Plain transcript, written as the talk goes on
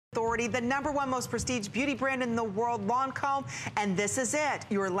Authority, the #1 most prestige beauty brand in the world, Lancome, and this is it,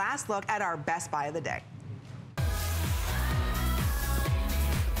 your last look at our best buy of the day.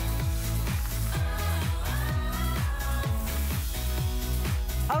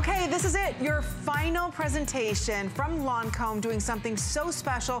 Okay, this is it, your final presentation from Lancome, doing something so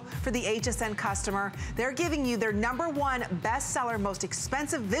special for the HSN customer. They're giving you their #1 bestseller, most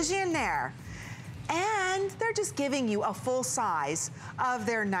expensive Visionnaire. And they're just giving you a full size of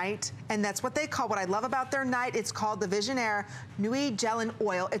their night. And that's what they call, what I love about their night, it's called the Visionnaire Nuit Gel and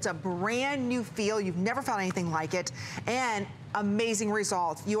Oil. It's a brand new feel. You've never found anything like it. And amazing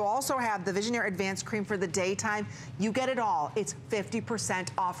results. You also have the Visionnaire Advanced Cream for the daytime. You get it all. It's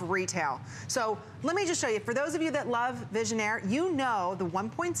 50% off retail. So let me just show you, for those of you that love Visionnaire, you know the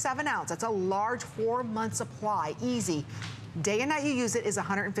 1.7 ounce, that's a large 4-month supply, easy. Day and night you use it is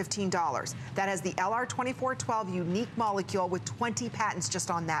 $115. That has the LR2412 unique molecule with 20 patents just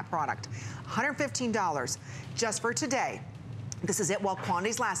on that product. $115 just for today. This is it while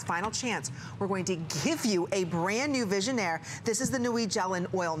quantities last, final chance. We're going to give you a brand new Visionnaire. This is the Nuit Gel and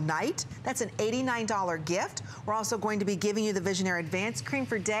Oil Night. That's an $89 gift. We're also going to be giving you the Visionnaire Advanced Cream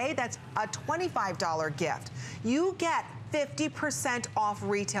for Day. That's a $25 gift. You get 50% off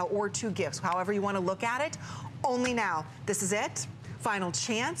retail or 2 gifts, however you want to look at it. Only now. This is it. Final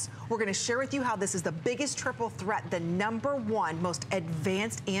chance. We're going to share with you how this is the biggest triple threat, the #1 most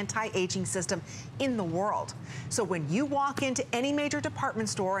advanced anti-aging system in the world. So when you walk into any major department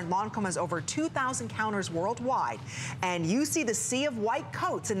store, and Lancome has over 2,000 counters worldwide, and you see the sea of white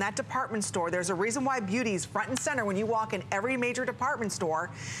coats in that department store, there's a reason why beauty is front and center when you walk in every major department store,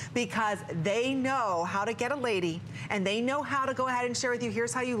 because they know how to get a lady, and they know how to go ahead and share with you,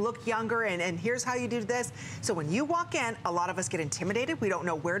 here's how you look younger, and here's how you do this. So when you walk in, a lot of us get intimidated. We don't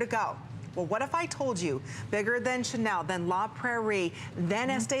know where to go. Well, what if I told you, bigger than Chanel, than La Prairie, then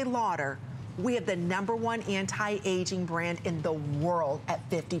Estee Lauder, we have the #1 anti-aging brand in the world at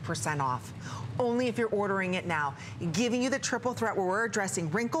 50% off. Only if you're ordering it now. Giving you the triple threat where we're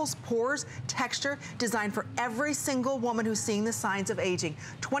addressing wrinkles, pores, texture, designed for every single woman who's seeing the signs of aging.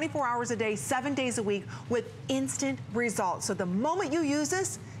 24 hours a day, 7 days a week with instant results. So the moment you use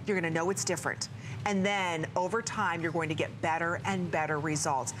this, you're gonna know it's different. And then over time, you're going to get better and better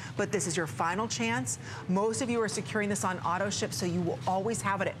results. But this is your final chance. Most of you are securing this on auto ship, so you will always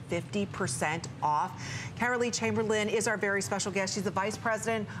have it at 50% off. Carolee Chamberlain is our very special guest. She's the Vice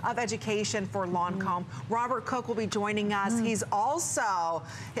President of Education for Lancome. Robert Cook will be joining us. He's also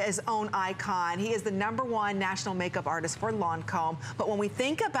his own icon. He is the #1 national makeup artist for Lancome. But when we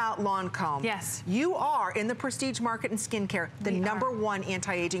think about Lancome, yes, you are in the prestige market in skincare, the #1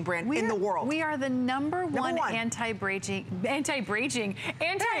 anti-aging brand in the world. We are the #1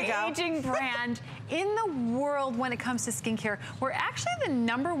 anti-aging brand in the world when it comes to skincare. We're actually the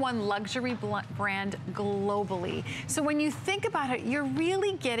 #1 luxury brand globally. So when you think about it, you're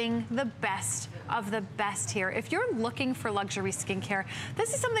really getting the best of the best here. If you're looking for luxury skincare,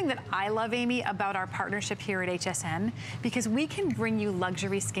 this is something that I love, Amy, about our partnership here at HSN, because we can bring you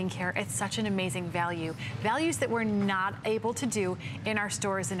luxury skincare at such an amazing value. Values that we're not able to do in our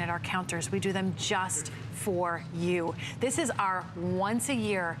stores and at our counters. We do them just for you. This is our once a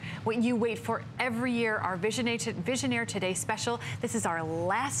year, what you wait for every year, our Visionnaire Today special. This is our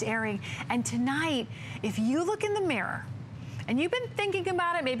last airing. And tonight, if you look in the mirror, and you've been thinking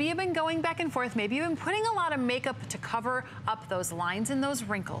about it, maybe you've been going back and forth, maybe you've been putting a lot of makeup to cover up those lines and those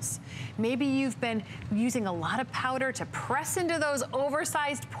wrinkles. Maybe you've been using a lot of powder to press into those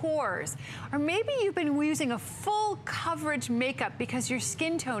oversized pores. Or maybe you've been using a full coverage makeup because your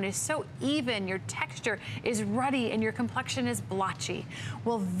skin tone is so even, your texture is ruddy, and your complexion is blotchy.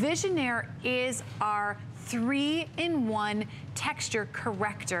 Well, Visionnaire is our 3-in-1 texture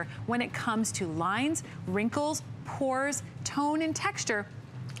corrector when it comes to lines, wrinkles, pores, tone, and texture.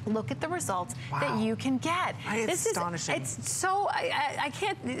 Look at the results that you can get. It's astonishing. It's so, I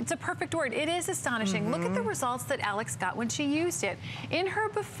can't, it's a perfect word. It is astonishing. Look at the results that Alex got when she used it. In her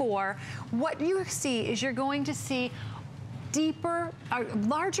before, what you see is you're going to see deeper,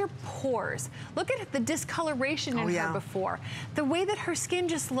 larger pores. Look at the discoloration in her before. The way that her skin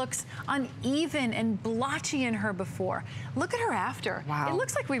just looks uneven and blotchy in her before. Look at her after. It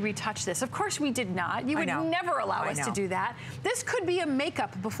looks like we retouched this. Of course we did not. You would never allow us to do that. This could be a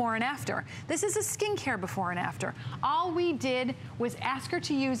makeup before and after. This is a skincare before and after. All we did was ask her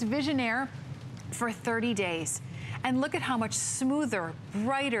to use Visionnaire for 30 days. And look at how much smoother,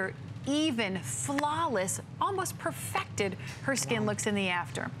 brighter, even, flawless, almost perfected her skin looks in the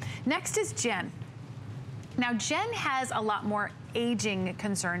after. Next is Jen. Now, Jen has a lot more aging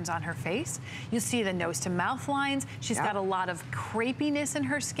concerns on her face. You'll see the nose to mouth lines. She's got a lot of crepiness in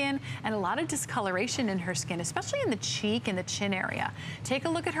her skin and a lot of discoloration in her skin, especially in the cheek and the chin area. Take a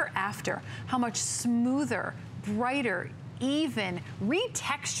look at her after, how much smoother, brighter, even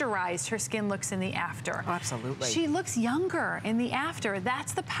retexturized her skin looks in the after. Oh, absolutely. She looks younger in the after.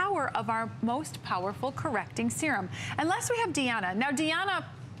 That's the power of our most powerful correcting serum. Unless we have Deanna. Now, Deanna,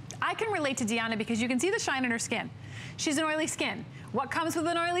 I can relate to Deanna because you can see the shine in her skin. She's an oily skin. What comes with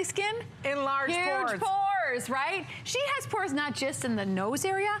an oily skin? Enlarged pores. Huge pores, right? She has pores not just in the nose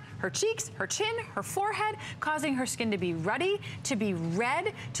area, her cheeks, her chin, her forehead, causing her skin to be ruddy, to be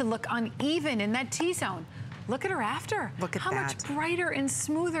red, to look uneven in that T-zone. Look at her after. Look at how that. much brighter and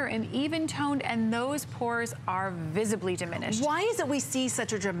smoother and even toned, and those pores are visibly diminished. Why is it we see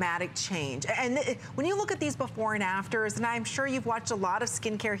such a dramatic change? And when you look at these before and afters, and I'm sure you've watched a lot of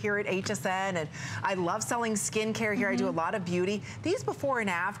skincare here at HSN, and I love selling skincare here. I do a lot of beauty. These before and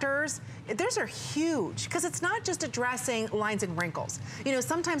afters, those are huge because it's not just addressing lines and wrinkles. You know,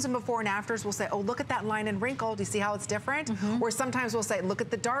 sometimes in before and afters we'll say, oh, look at that line and wrinkle. Do you see how it's different? Or sometimes we'll say, look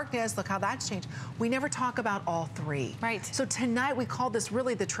at the darkness. Look how that's changed. We never talk about all three. Right. So tonight we call this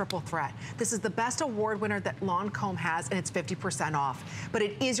really the triple threat. This is the best award winner that Lancome has, and it's 50% off. But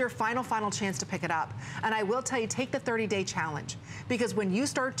it is your final chance to pick it up. And I will tell you, take the 30-day challenge. Because when you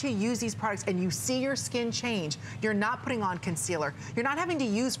start to use these products and you see your skin change, you're not putting on concealer. You're not having to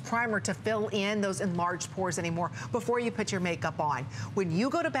use primer to fill in those enlarged pores anymore before you put your makeup on. When you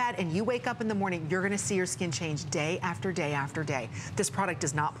go to bed and you wake up in the morning, you're gonna see your skin change day after day after day. This product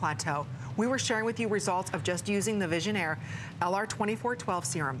does not plateau. We were sharing with you results of just using the Visionaire LR2412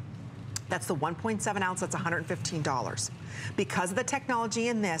 serum. That's the 1.7 ounce, that's $115. Because of the technology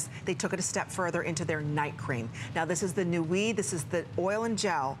in this, they took it a step further into their night cream. Now this is the Nuit, this is the oil and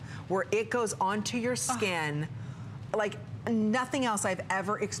gel, where it goes onto your skin like nothing else I've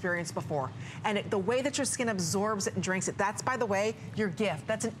ever experienced before. And the way that your skin absorbs it and drinks it, that's, by the way, your gift.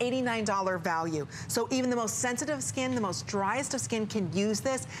 That's an $89 value. So even the most sensitive skin, the most driest of skin can use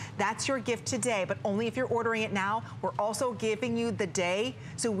this. That's your gift today, but only if you're ordering it now. We're also giving you the day.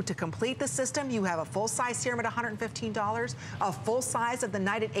 So to complete the system, you have a full-size serum at $115, a full size of the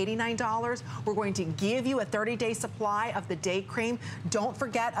night at $89. We're going to give you a 30-day supply of the day cream. Don't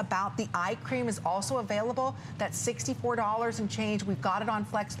forget about the eye cream is also available. That's $64 and change. We've got it on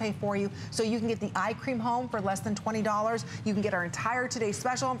FlexPay for you. So you can get the eye cream home for less than $20. You can get our entire Today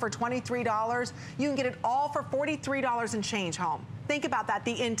Special home for $23. You can get it all for $43 and change home. Think about that.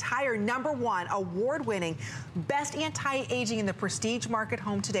 The entire #1 award-winning best anti-aging in the prestige market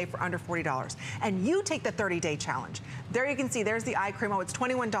home today for under $40. And you take the 30-day challenge. There you can see, there's the eye cream. Oh, it's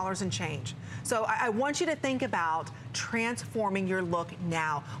 $21 and change. So I want you to think about transforming your look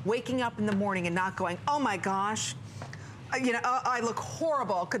now. Waking up in the morning and not going, oh my gosh, you know, I look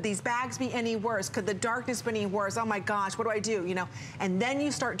horrible. Could these bags be any worse? Could the darkness be any worse? Oh my gosh, what do I do? You know, and then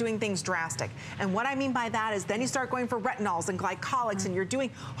you start doing things drastic. And what I mean by that is then you start going for retinols and glycolics and you're doing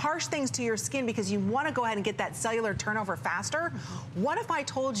harsh things to your skin because you want to go ahead and get that cellular turnover faster. What if I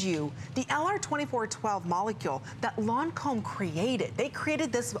told you the LR2412 molecule that Lancome created, they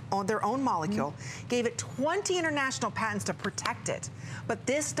created this on their own molecule, gave it 20 international patents to protect it. But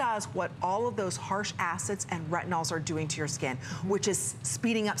this does what all of those harsh acids and retinols are doing to your skin, which is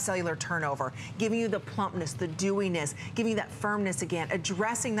speeding up cellular turnover, giving you the plumpness, the dewiness, giving you that firmness again,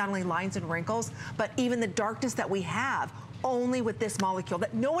 addressing not only lines and wrinkles, but even the darkness that we have only with this molecule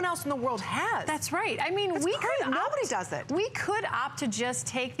that no one else in the world has. That's right. I mean, nobody does it. We could opt to just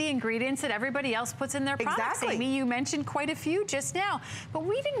take the ingredients that everybody else puts in their products. Exactly. Amy, you mentioned quite a few just now, but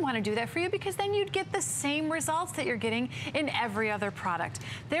we didn't want to do that for you because then you'd get the same results that you're getting in every other product.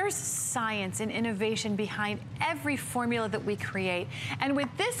 There's science and innovation behind every formula that we create. And with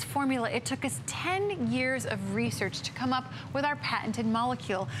this formula, it took us 10 years of research to come up with our patented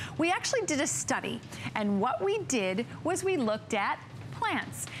molecule. We actually did a study, and what we did was we looked at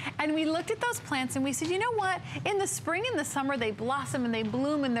plants. And we looked at those plants and we said, you know what? In the spring and the summer, they blossom and they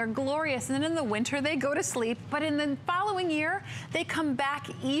bloom and they're glorious. And then in the winter, they go to sleep. But in the following year, they come back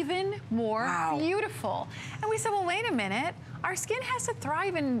even more beautiful. And we said, well, wait a minute. Our skin has to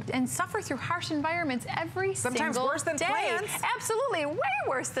thrive and suffer through harsh environments every single day. Sometimes worse than plants. Absolutely, way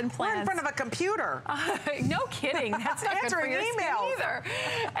worse than plants. We're in front of a computer. No kidding. That's not good for your skin either.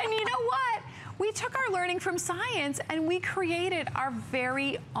 And you know what? We took our learning from science and we created our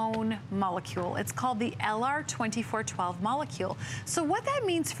very own molecule. It's called the LR2412 molecule. So what that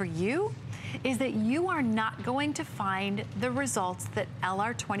means for you is that you are not going to find the results that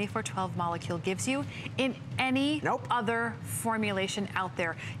LR2412 molecule gives you in any other formulation out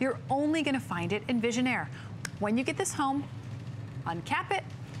there. You're only going to find it in Visionaire. when you get this home, uncap it,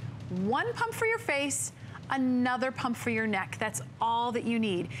 1 pump for your face, another pump for your neck. That's all that you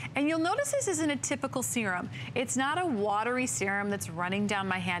need. And you'll notice this isn't a typical serum. It's not a watery serum that's running down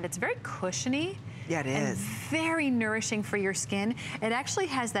my hand. It's very cushiony. Yeah, it is. Very nourishing for your skin. It actually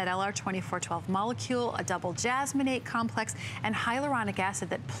has that LR2412 molecule, a double jasmonate complex, and hyaluronic acid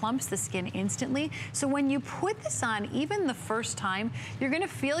that plumps the skin instantly. So when you put this on, even the first time, you're gonna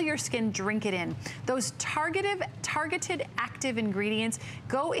feel your skin drink it in. Those targeted active ingredients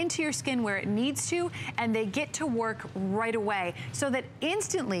go into your skin where it needs to, and they get to work right away. So that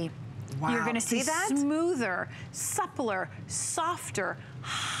instantly, wow. You're gonna see that? Smoother, suppler, softer,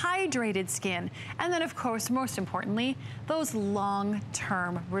 hydrated skin. And then of course, most importantly, those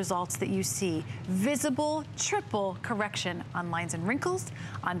long-term results that you see. Visible triple correction on lines and wrinkles,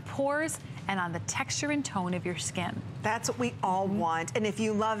 on pores, and on the texture and tone of your skin. That's what we all want. And if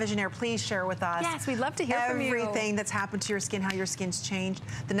you love Visionaire, please share with us. Yes, we'd love to hear from you. Everything that's happened to your skin, how your skin's changed.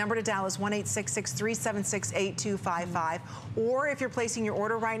 The number to dial is 1-866-376-8255. Or if you're placing your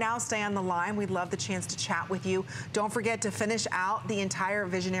order right now, stay on the line. We'd love the chance to chat with you. Don't forget to finish out the entire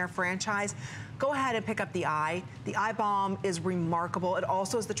Visionaire franchise. Go ahead and pick up the eye. The eye balm is remarkable. It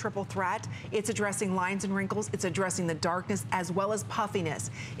also is the triple threat. It's addressing lines and wrinkles. It's addressing the darkness as well as puffiness.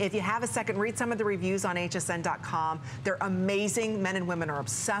 If you have a second, read some of the reviews on hsn.com. They're amazing. Men and women are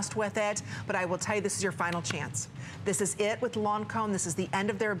obsessed with it. But I will tell you, this is your final chance. This is it with Lancome. This is the end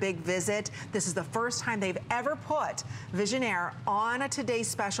of their big visit. This is the first time they've ever put Visionaire on a Today's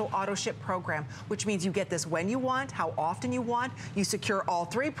Special auto ship program, which means you get this when you want, how often you want. You secure all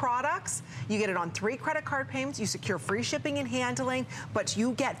 3 products. You get it on 3 credit card payments. You secure free shipping and handling, but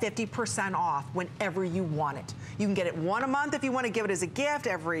you get 50% off whenever you want it. You can get it 1 a month if you want to give it as a gift,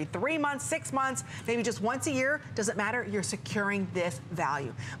 every 3 months, 6 months, maybe just once a year. Doesn't matter. You're securing this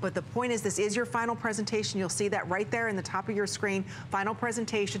value. But the point is, this is your final presentation. You'll see that right there in the top of your screen. Final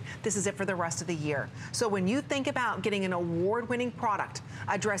presentation. This is it for the rest of the year. So when you think about getting an award-winning product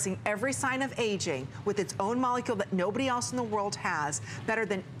addressing every sign of aging with its own molecule that nobody else in the world has, better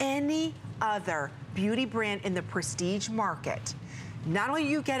than any other beauty brand in the prestige market, not only are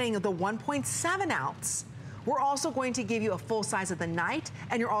you getting the 1.7 ounce, we're also going to give you a full size of the night,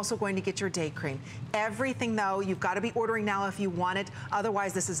 and you're also going to get your day cream. Everything, though, you've got to be ordering now if you want it.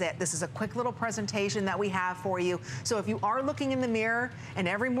 Otherwise, this is it. This is a quick little presentation that we have for you. So if you are looking in the mirror and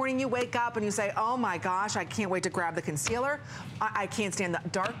every morning you wake up and you say, oh my gosh, I can't wait to grab the concealer. I can't stand the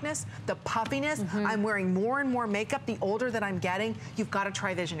darkness, the puffiness. I'm wearing more and more makeup the older that I'm getting. You've got to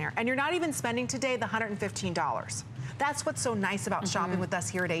try Visionaire. And you're not even spending today the $115. That's what's so nice about shopping with us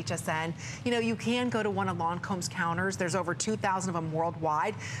here at HSN. You know, you can go to one of Lancome's counters. There's over 2,000 of them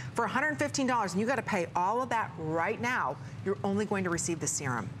worldwide. For $115, and you got to pay all of that right now, you're only going to receive the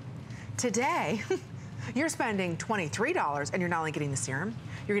serum. Today, you're spending $23, and you're not only getting the serum,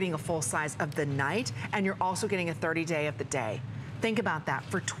 you're getting a full size of the night, and you're also getting a 30-day of the day. Think about that.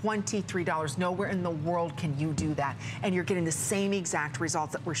 For $23, nowhere in the world can you do that. And you're getting the same exact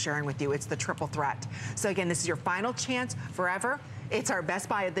results that we're sharing with you. It's the triple threat. So again, this is your final chance forever. It's our best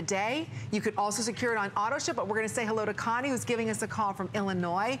buy of the day. You could also secure it on auto ship, but we're gonna say hello to Connie, who's giving us a call from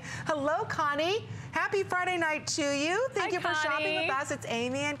Illinois. Hello, Connie. Happy Friday night to you. Thank you for shopping with us. It's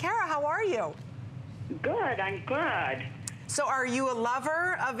Amy and Kara. How are you? Good, I'm good. So are you a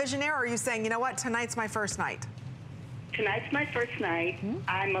lover of Visionaire, or are you saying, you know what, tonight's my first night? Tonight's my first night.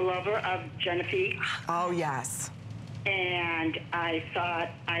 I'm a lover of Genifique. Oh, yes. And I thought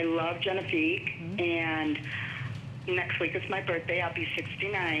I love Genifique. And next week is my birthday. I'll be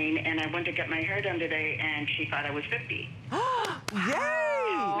 69. And I went to get my hair done today, and she thought I was 50.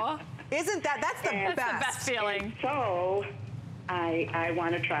 Yay! Isn't that's the best. That's the best feeling. And so I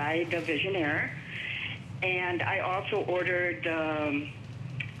want to try the Visionaire. And I also ordered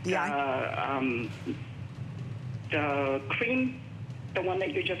the cream, the one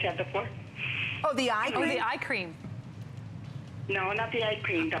that you just had before. Oh, the eye cream? Oh, the eye cream. No, not the eye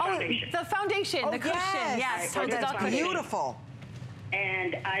cream, the foundation. The foundation, the cushion, yes. So that's beautiful.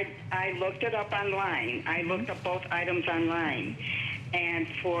 And I looked it up online. I looked up both items online. And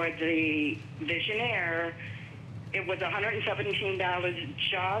for the Visionaire, it was $117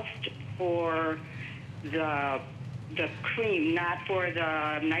 just for the cream, not for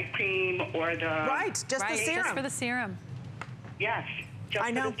the night cream or the... Right, just the serum. Just for the serum. Yes, just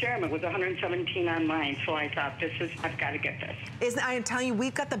for the serum. It was $117 online, so I thought, I've got to get this. I am telling you,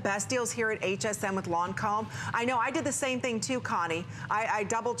 we've got the best deals here at HSN with Lancome. I know, I did the same thing too, Connie. I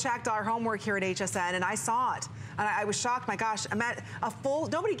double-checked our homework here at HSN, and I saw it. And I was shocked, my gosh, I'm at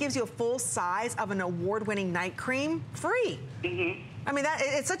nobody gives you a full size of an award-winning night cream free. I mean,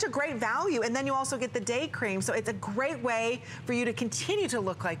 it's such a great value, and then you also get the day cream, so it's a great way for you to continue to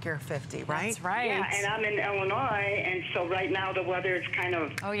look like you're 50, right? That's right. Yeah, and I'm in Illinois, and so right now the weather is kind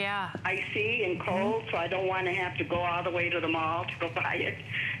of icy and cold, so I don't want to have to go all the way to the mall to go buy it.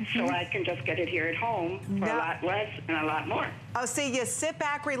 So I can just get it here at home for a lot less and a lot more. Oh, see, you sit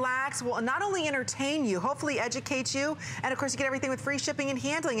back, relax. We'll not only entertain you, hopefully educate you, and of course you get everything with free shipping and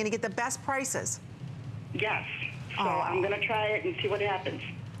handling, and you get the best prices. Yes. So I'm going to try it and see what happens.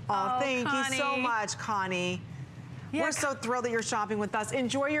 Oh, thank Connie. you so much, Connie. Yeah, we're so thrilled that you're shopping with us.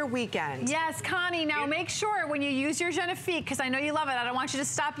 Enjoy your weekend. Yes, Connie, now make sure when you use your Genifique, because I know you love it, I don't want you to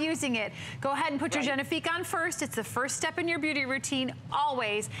stop using it. Go ahead and put your Genifique on first. It's the first step in your beauty routine,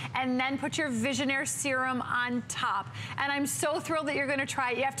 always. And then put your Visionaire Serum on top. And I'm so thrilled that you're going to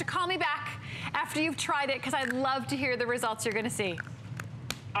try it. You have to call me back after you've tried it, because I'd love to hear the results you're going to see.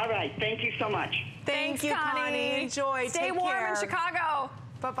 All right. Thank you so much. Thank you, Connie. Enjoy. Stay warm in Chicago.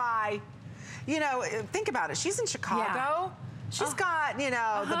 Bye-bye. You know, think about it. She's in Chicago. Yeah. She's got, you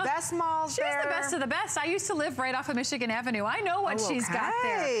know, the best malls there. She's the best of the best. I used to live right off of Michigan Avenue. I know what she's got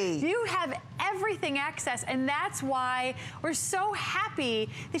there. You have everything access, and that's why we're so happy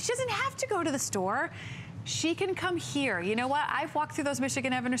that she doesn't have to go to the store. She can come here. You know what? I've walked through those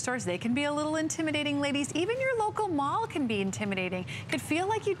Michigan Avenue stores. They can be a little intimidating, ladies. Even your local mall can be intimidating. You could feel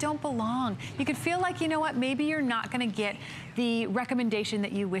like you don't belong. You could feel like, you know what, maybe you're not going to get the recommendation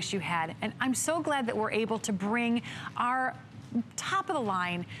that you wish you had. And I'm so glad that we're able to bring our top of the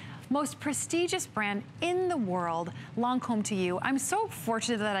line, most prestigious brand in the world, Lancome, to you. I'm so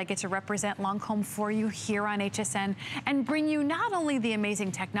fortunate that I get to represent Lancome for you here on HSN and bring you not only the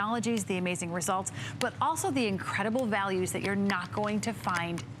amazing technologies, the amazing results, but also the incredible values that you're not going to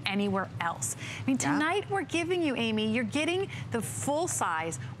find anywhere else. I mean, tonight we're giving you, Amy, you're getting the full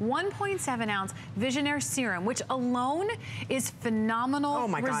size 1.7 ounce Visionaire Serum, which alone is phenomenal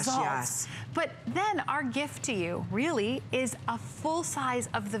results. Gosh, yes. But then our gift to you really is a full size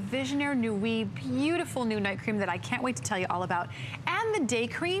of the Visionaire Nuit, beautiful new night cream that I can't wait to tell you all about, and the day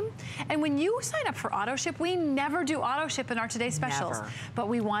cream. And when you sign up for auto ship, we never do auto ship in our Today Specials, but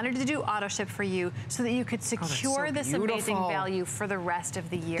we wanted to do auto ship for you so that you could secure this amazing value for the rest of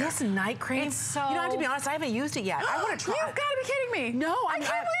the year. This night cream, it's so... You know, I have to be honest, I haven't used it yet. I want to try it. You've got to be kidding me. No, I can't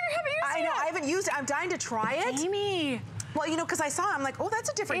believe you haven't used it I know, yet. I haven't used it. I'm dying to try it. Amy. Well, you know, because I saw it, I'm like, oh, that's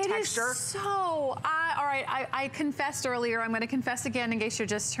a different texture. It is so, all right, I confessed earlier. I'm going to confess again in case you're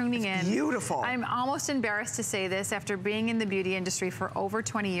just tuning in. Beautiful. I'm almost embarrassed to say this after being in the beauty industry for over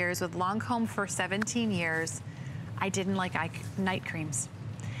 20 years with Lancome for 17 years. I didn't like night creams.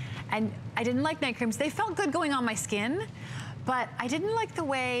 And I didn't like night creams. They felt good going on my skin, but I didn't like the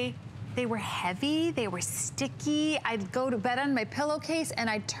way they were heavy, they were sticky. I'd go to bed on my pillowcase and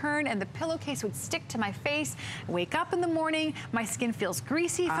I'd turn and the pillowcase would stick to my face. Wake up in the morning, my skin feels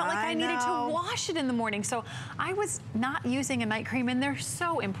greasy. Felt like I needed to wash it in the morning. So I was not using a night cream, and they're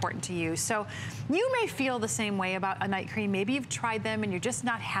so important to use. So you may feel the same way about a night cream. Maybe you've tried them and you're just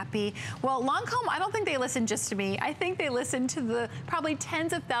not happy. Well, Lancome, I don't think they listen just to me. I think they listen to the probably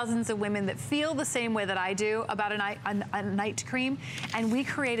tens of thousands of women that feel the same way that I do about a night cream. And we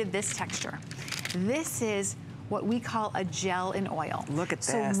created this texture. This is what we call a gel in oil. Look at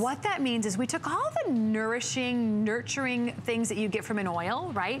this. So what that means is we took all the nourishing, nurturing things that you get from an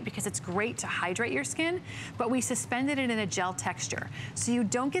oil, right? Because it's great to hydrate your skin, but we suspended it in a gel texture. So you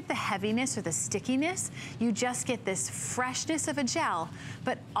don't get the heaviness or the stickiness, you just get this freshness of a gel,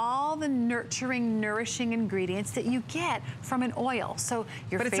 but all the nurturing, nourishing ingredients that you get from an oil. So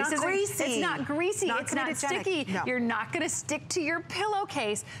your face it's not greasy. It's not greasy, it's not sticky. No. You're not gonna stick to your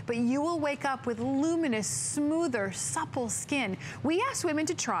pillowcase, but you will wake up with luminous, smoother, supple skin. We asked women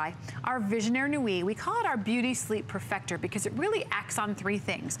to try our Visionaire Nuit. We call it our Beauty Sleep Perfector because it really acts on three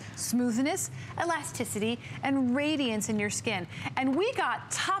things: smoothness, elasticity, and radiance in your skin. And we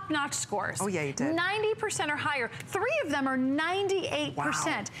got top-notch scores. Oh yeah, you did. 90% or higher. 3 of them are 98%.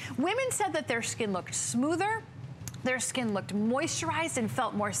 Wow. Women said that their skin looked smoother, their skin looked moisturized and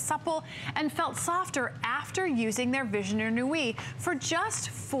felt more supple and felt softer after using their Visionaire Nuit for just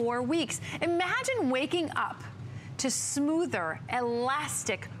 4 weeks. Imagine waking up to smoother,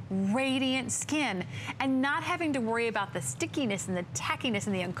 elastic, radiant skin and not having to worry about the stickiness and the tackiness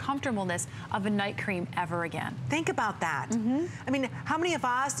and the uncomfortableness of a night cream ever again. Think about that. I mean, how many of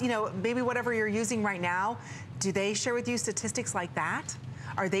us, you know, maybe whatever you're using right now, do they share with you statistics like that?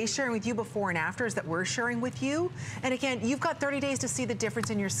 Are they sharing with you before and afters that we're sharing with you? And again, you've got 30 days to see the difference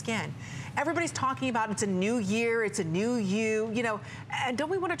in your skin. Everybody's talking about it's a new year, it's a new you know, and don't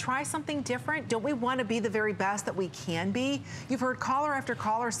we want to try something different? Don't we want to be the very best that we can be? You've heard caller after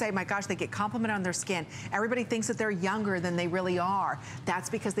caller say, my gosh, they get complimented on their skin. Everybody thinks that they're younger than they really are. That's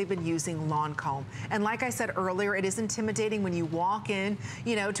because they've been using Lancome. And like I said earlier, it is intimidating when you walk in,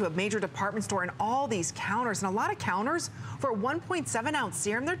 you know, to a major department store and all these counters, and a lot of counters for a 1.7 ounce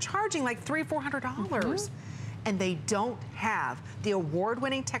serum, they're charging like $300-400. And they don't have the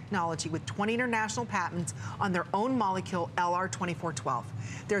award-winning technology with 20 international patents on their own molecule, LR2412.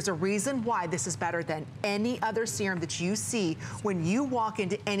 There's a reason why this is better than any other serum that you see when you walk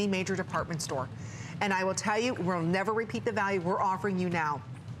into any major department store. And I will tell you, we'll never repeat the value we're offering you now.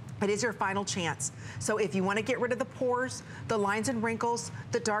 It is your final chance. So if you want to get rid of the pores, the lines and wrinkles,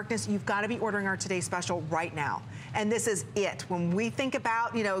 the darkness, you've got to be ordering our Today Special right now. And this is it. When we think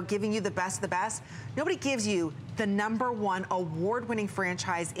about, you know, giving you the best of the best, nobody gives you the #1 award-winning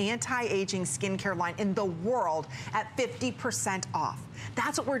franchise anti-aging skincare line in the world at 50% off.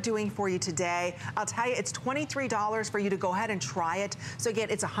 That's what we're doing for you today. I'll tell you, it's $23 for you to go ahead and try it. So again,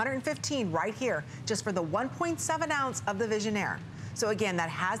 it's $115 right here, just for the 1.7 ounce of the Visionaire. So again, that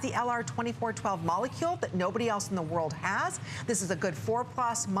has the LR2412 molecule that nobody else in the world has. This is a good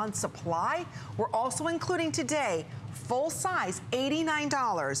 4+ month supply. We're also including today full size,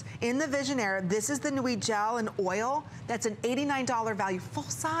 $89 in the Visionaire. This is the Nui gel and oil. That's an $89 value, full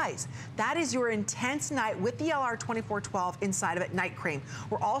size. That is your intense night with the LR2412 inside of it, night cream.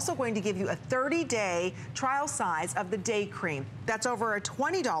 We're also going to give you a 30-day trial size of the day cream. That's over a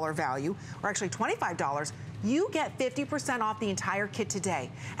 $20 value, or actually $25. You get 50% off the entire kit today.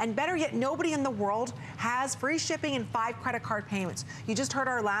 And better yet, nobody in the world has free shipping and 5 credit card payments. You just heard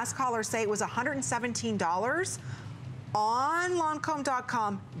our last caller say it was $117 on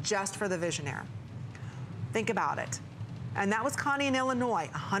Lancome.com just for the Visionaire. Think about it. And that was Connie in Illinois,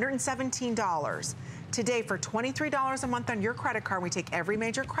 $117. Today, for $23 a month on your credit card, we take every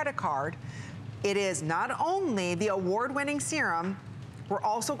major credit card. It is not only the award-winning serum, we're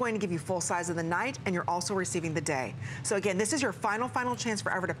also going to give you full size of the night, and you're also receiving the day. So again, this is your final chance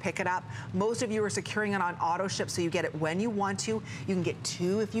forever to pick it up. Most of you are securing it on auto ship, so you get it when you want to. You can get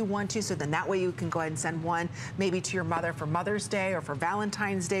 2 if you want to, so then that way you can go ahead and send 1 maybe to your mother for Mother's Day or for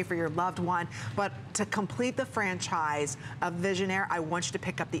Valentine's Day for your loved one. But to complete the franchise of Visionaire, I want you to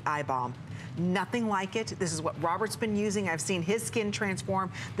pick up the Eye Balm. Nothing like it. This is what Robert's been using. I've seen his skin transform.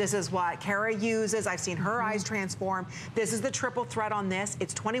 This is what Kara uses. I've seen her eyes transform. This is the triple threat on this.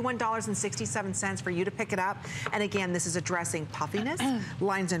 It's $21.67 for you to pick it up. And again, this is addressing puffiness,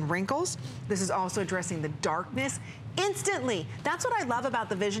 lines and wrinkles. This is also addressing the darkness instantly. That's what I love about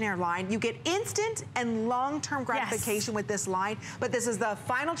the Visionaire line. You get instant and long-term gratification with this line, but this is the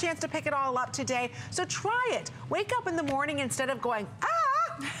final chance to pick it all up today. So try it. Wake up in the morning instead of going, ah!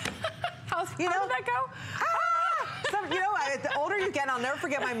 How did that go? Ah! You know, the older you get, I'll never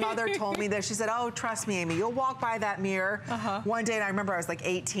forget my mother told me this. She said, oh, trust me, Amy, you'll walk by that mirror. One day, and I remember I was like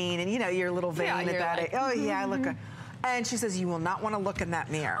 18, and you know, you're a little vain at that age. Oh, yeah, I look good. And she says, you will not want to look in that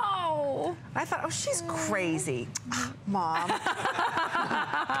mirror. Oh. I thought, oh, she's crazy. Mom. Now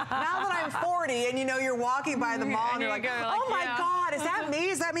that I'm 40 and you know you're walking by the mall and you're like, oh my God, is that me?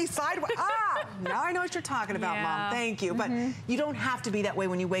 Is that me sideways? Ah, now I know what you're talking about, Mom. Thank you. But you don't have to be that way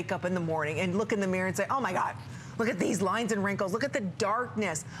when you wake up in the morning and look in the mirror and say, oh my God, look at these lines and wrinkles. Look at the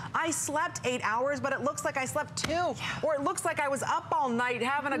darkness. I slept 8 hours, but it looks like I slept 2. Or it looks like I was up all night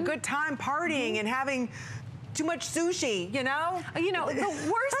having a good time partying and having too much sushi, you know? You know, the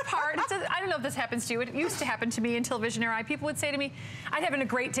worst part, I don't know if this happens to you, it used to happen to me until Visionaire Eye. People would say to me, I'm having a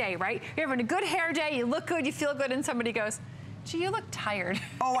great day, right? You're having a good hair day, you look good, you feel good, and somebody goes, gee, you look tired.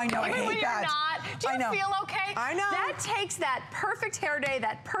 Oh, I know, I hate when that. You're not. Do you feel okay? I know. That takes that perfect hair day,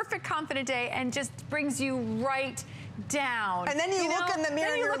 that perfect confident day, and just brings you right down. And then you look in the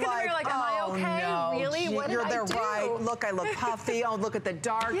mirror and you're like, am I okay? No, really? What did I do? You're there, right. Look, I look puffy. Oh, look at the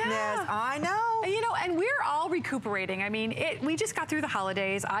darkness. I know. You know, and we're all recuperating. I mean, we just got through the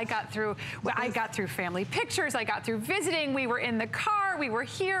holidays. I got through family pictures. I got through visiting. We were in the car. We were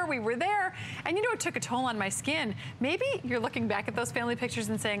here. We were there. And you know, it took a toll on my skin. Maybe you're looking back at those family pictures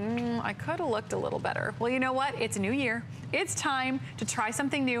and saying, I could have looked a little better. Well, you know what? It's a new year. It's time to try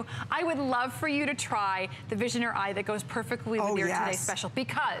something new. I would love for you to try the Visionaire Eye that goes perfectly with your Today Special,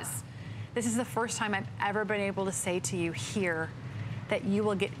 because this is the first time I've ever been able to say to you here that you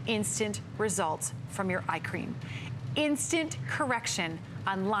will get instant results from your eye cream. Instant correction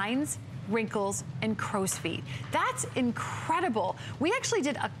on lines wrinkles, and crow's feet. That's incredible. We actually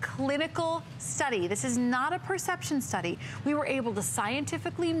did a clinical study. This is not a perception study. We were able to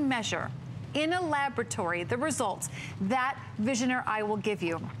scientifically measure in a laboratory the results that Visionaire Eye will give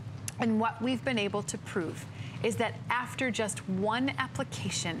you. And what we've been able to prove is that after just one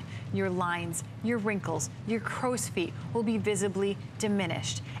application, your lines, your wrinkles, your crow's feet will be visibly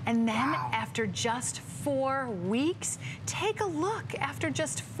diminished. And then after just 4 weeks, take a look, after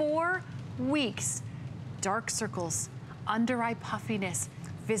just 4 weeks, dark circles, under eye puffiness,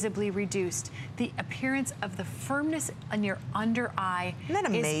 visibly reduced. The appearance of the firmness in your under eye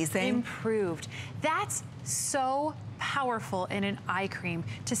is improved. That's so powerful in an eye cream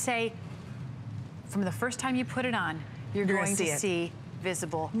to say, from the first time you put it on, you're going to see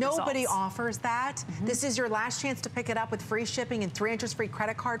visible Nobody results. offers that. This is your last chance to pick it up with free shipping and 3 interest-free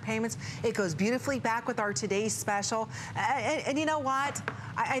credit card payments. It goes beautifully back with our today's special. And you know what?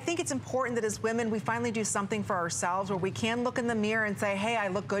 I think it's important that as women, we finally do something for ourselves where we can look in the mirror and say, hey, I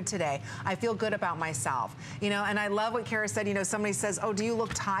look good today. I feel good about myself. You know, and I love what Kara said. You know, somebody says, oh, do you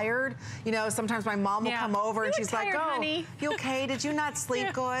look tired? You know, sometimes my mom will come over and she's like, oh, honey. You okay? Did you not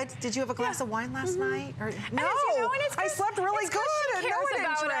sleep good? Did you have a glass of wine last night? Or, no, I slept really good.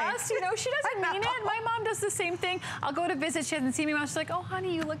 About us, you know, she doesn't mean it. My mom does the same thing. I'll go to visit, she doesn't see me. She's like, oh,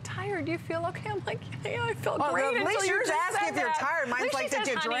 honey, you look tired. Do you feel okay? I'm like, yeah, I feel great. At least you're asking if you're that. tired. Mine's like, did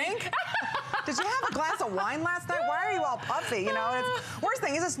you drink? Did you have a glass of wine last night? Why are you all puffy? You know, it's, worst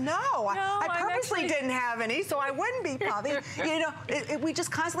thing is no, I purposely didn't have any, so I wouldn't be puffy. You know, we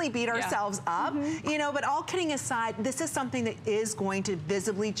just constantly beat ourselves up. You know, but all kidding aside, this is something that is going to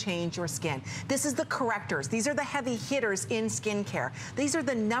visibly change your skin. This is the correctors. These are the heavy hitters in skincare. These are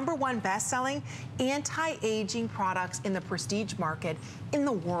the #1 best-selling anti-aging products in the prestige market in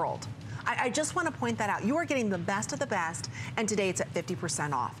the world. I just want to point that out. You are getting the best of the best, and today it's at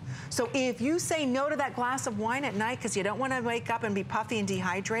 50% off. So if you say no to that glass of wine at night because you don't want to wake up and be puffy and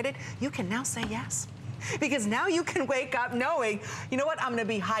dehydrated, you can now say yes. Because now you can wake up knowing, you know what, I'm gonna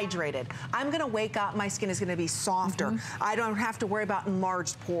be hydrated. I'm gonna wake up, my skin is gonna be softer. I don't have to worry about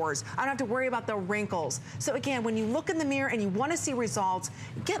enlarged pores. I don't have to worry about the wrinkles. So again, when you look in the mirror and you wanna see results,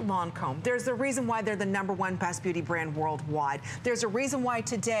 get Lancome. There's a reason why they're the #1 best beauty brand worldwide. There's a reason why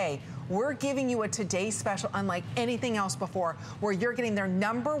today, we're giving you a Today Special unlike anything else before, where you're getting their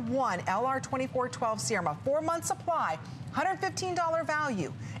 #1 LR2412 serum, a 4-month supply, $115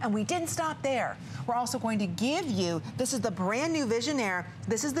 value. And we didn't stop there. We're also going to give you, this is the brand new Visionaire.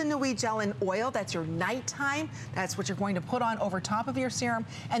 This is the Nui Gel in Oil. That's your nighttime. That's what you're going to put on over top of your serum.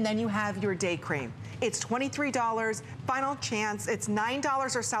 And then you have your day cream. It's $23, final chance. It's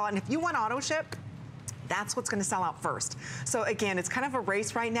 $9 or sell out. And if you want auto ship, that's what's gonna sell out first. So again, it's kind of a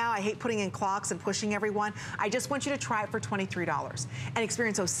race right now. I hate putting in clocks and pushing everyone. I just want you to try it for $23 and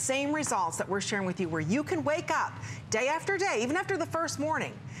experience those same results that we're sharing with you, where you can wake up day after day, even after the first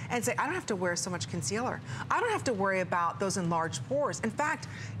morning, and say, I don't have to wear so much concealer. I don't have to worry about those enlarged pores. In fact,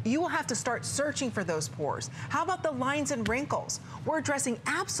 you will have to start searching for those pores. How about the lines and wrinkles? We're addressing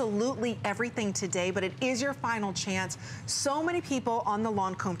absolutely everything today, but it is your final chance. So many people on the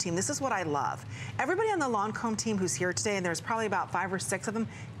Lancome team, this is what I love. Everybody on the Lancome team who's here today, and there's probably about 5 or 6 of them,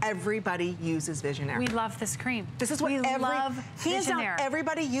 everybody uses Visionaire. We love this cream. This is what hands down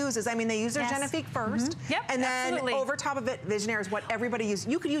everybody uses. I mean, they use their Genifique first, and then over top of it, Visionaire is what everybody uses.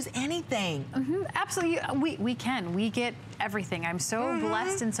 You could use anything. Absolutely, we can. We get everything. I'm so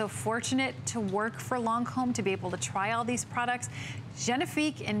blessed and so fortunate to work for Lancome, to be able to try all these products.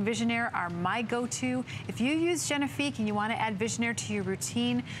 Genifique and Visionaire are my go-to. If you use Genifique and you want to add Visionaire to your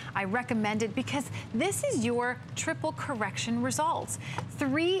routine, I recommend it, because this is your triple correction results.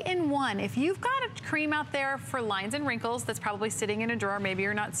 3-in-1. If you've got a cream out there for lines and wrinkles that's probably sitting in a drawer, maybe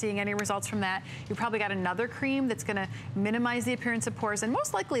you're not seeing any results from that, you probably got another cream that's going to minimize the appearance of pores, and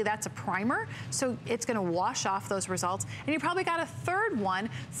most likely that's a primer, so it's going to wash off those results. And you probably got a third one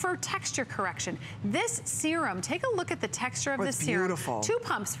for texture correction. This serum, take a look at the texture of this serum. Beautiful. 2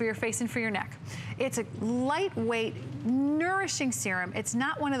 pumps for your face and for your neck. It's a lightweight, nourishing serum. It's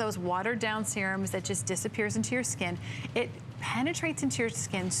not one of those watered down serums that just disappears into your skin. It penetrates into your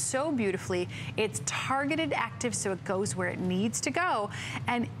skin so beautifully. It's targeted active, so it goes where it needs to go.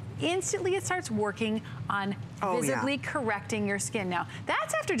 And instantly it starts working on visibly correcting your skin. Now,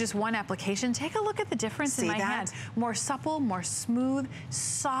 that's after just 1 application. Take a look at the difference in my hand. More supple, more smooth,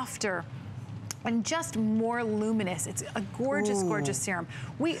 softer, and just more luminous. It's a gorgeous, gorgeous serum.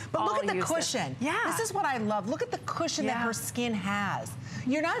 But look at the cushion. This is what I love. Look at the cushion that her skin has.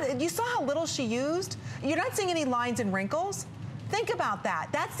 You saw how little she used? You're not seeing any lines and wrinkles? Think about that.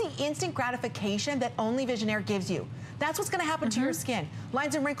 That's the instant gratification that only Visionaire gives you. That's what's gonna happen to your skin.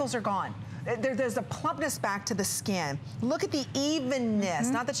 Lines and wrinkles are gone. There's a plumpness back to the skin. Look at the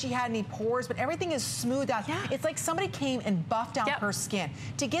evenness. Not that she had any pores, but everything is smoothed out. It's like somebody came and buffed out her skin.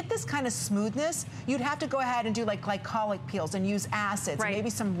 To get this kind of smoothness, you'd have to go ahead and do like glycolic peels and use acids, and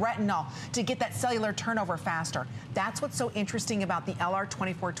maybe some retinol to get that cellular turnover faster. That's what's so interesting about the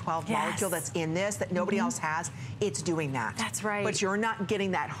LR2412 molecule that's in this that nobody else has. It's doing that. That's right. But you're not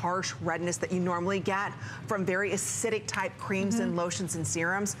getting that harsh redness that you normally get from very acidic type creams and lotions and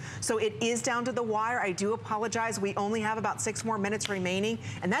serums. So it is down to the wire. I do apologize. We only have about 6 more minutes remaining,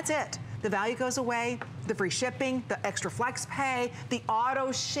 and that's it. The value goes away, the free shipping, the extra flex pay, the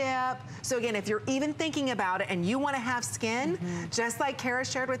auto ship. So again, if you're even thinking about it and you want to have skin, just like Kara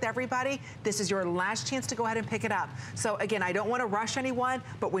shared with everybody, this is your last chance to go ahead and pick it up. So again, I don't want to rush anyone,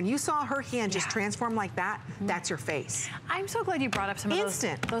 but when you saw her hand just transform like that, that's your face. I'm so glad you brought up some of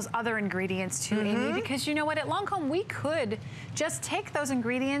those other ingredients too, Amy, because you know what, at Lancome, we could just take those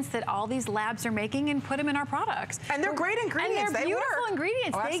ingredients that all these labs are making and put them in our products. And they're great ingredients. And they're beautiful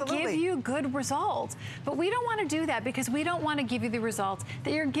ingredients. Oh, they give you good results. But we don't want to do that because we don't want to give you the results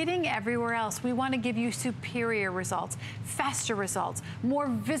that you're getting everywhere else. We want to give you superior results, faster results, more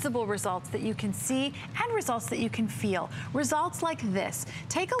visible results that you can see, and results that you can feel. Results like this.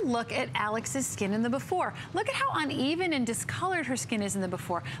 Take a look at Alex's skin in the before. Look at how uneven and discolored her skin is in the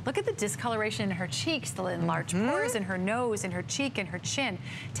before. Look at the discoloration in her cheeks, the enlarged pores in her nose, in her cheek, and her chin.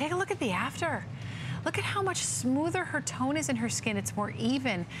 Take a look at the after. Look at how much smoother her tone is in her skin. It's more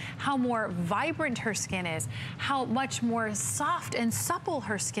even, how more vibrant her skin is, how much more soft and supple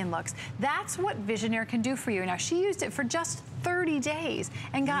her skin looks. That's what Visionaire can do for you. Now, she used it for just 30 days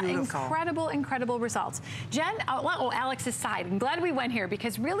and got incredible, incredible results. Jen, Alex's side, I'm glad we went here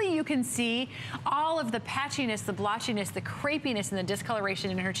because really you can see all of the patchiness, the blotchiness, the crepiness, and the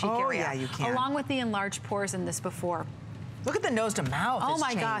discoloration in her cheek area. Yeah, you can. Along with the enlarged pores in this before. Look at the nose to mouth. Oh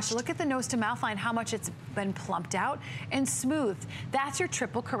my gosh, look at the nose to mouth line, how much it's been plumped out and smoothed. That's your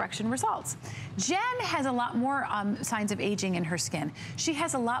triple correction results. Jen has a lot more signs of aging in her skin. She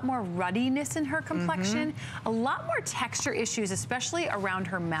has a lot more ruddiness in her complexion, a lot more texture issues, especially around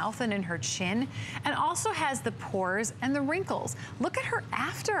her mouth and in her chin, and also has the pores and the wrinkles. Look at her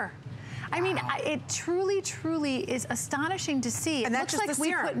after. I mean, it truly, truly is astonishing to see. And it that's looks just like the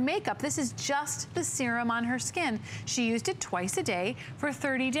serum. we put makeup. This is just the serum on her skin. She used it twice a day for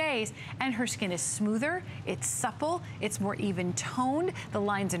 30 days, and her skin is smoother, it's supple, it's more even toned, the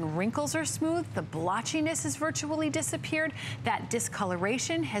lines and wrinkles are smooth, the blotchiness has virtually disappeared, that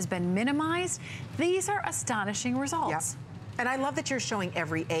discoloration has been minimized. These are astonishing results. And I love that you're showing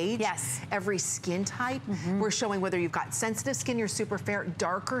every age, every skin type. We're showing whether you've got sensitive skin, you're super fair,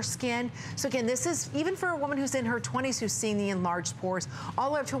 darker skin. So again, this is even for a woman who's in her 20s who's seeing the enlarged pores, all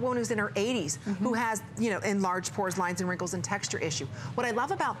the way up to a woman who's in her 80s who has, you know, enlarged pores, lines and wrinkles, and texture issue. What I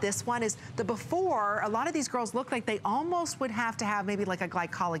love about this one is the before, a lot of these girls look like they almost would have to have maybe like a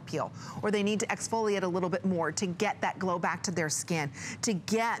glycolic peel, or they need to exfoliate a little bit more to get that glow back to their skin, to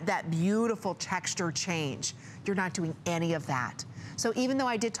get that beautiful texture change. You're not doing any of that. So even though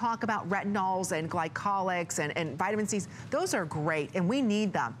I did talk about retinols and glycolics and vitamin C's, those are great and we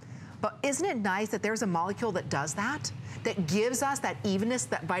need them. But isn't it nice that there's a molecule that does that? That gives us that evenness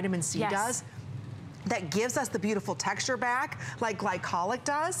that vitamin C does? That gives us the beautiful texture back like glycolic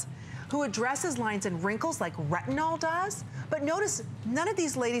does? Who addresses lines and wrinkles like retinol does? But notice, none of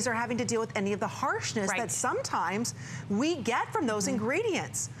these ladies are having to deal with any of the harshness that sometimes we get from those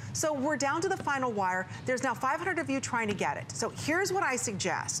ingredients. So we're down to the final wire. There's now 500 of you trying to get it. So here's what I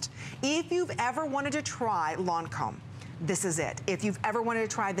suggest. If you've ever wanted to try Lancome, this is it. If you've ever wanted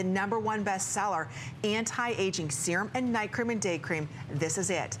to try the #1 bestseller, anti-aging serum and night cream and day cream, this is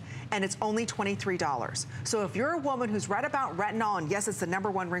it. And it's only $23. So if you're a woman who's read about retinol, and yes, it's the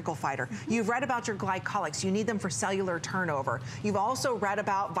 #1 wrinkle fighter, you've read about your glycolics, you need them for cellular turnover. You've also read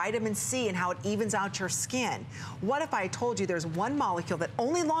about vitamin C and how it evens out your skin. What if I told you there's one molecule that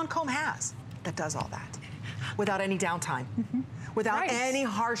only Lancome has that does all that without any downtime? Without any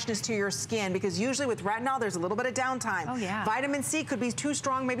harshness to your skin, because usually with retinol, there's a little bit of downtime. Vitamin C could be too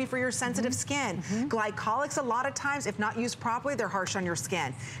strong maybe for your sensitive skin. Glycolics, a lot of times, if not used properly, they're harsh on your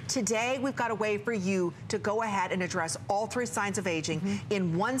skin. Today, we've got a way for you to go ahead and address all 3 signs of aging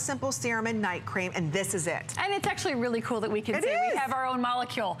in one simple serum and night cream, and this is it. And it's actually really cool that we can say we have our own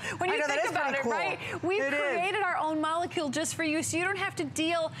molecule. When you think about it, right? We've created our own molecule just for you, so you don't have to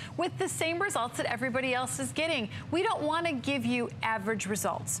deal with the same results that everybody else is getting. We don't want to give you you average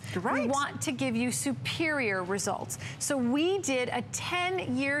results. Right. We want to give you superior results. So we did a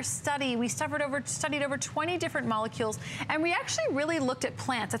 10-year study. We studied over 20 different molecules, and we actually really looked at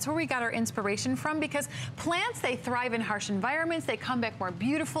plants. That's where we got our inspiration from, because plants, they thrive in harsh environments. They come back more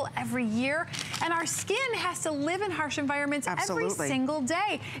beautiful every year, and our skin has to live in harsh environments every single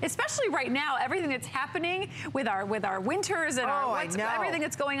day, especially right now, everything that's happening with our winters and everything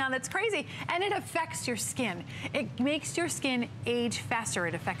that's going on that's crazy, and it affects your skin. It makes your skin age faster.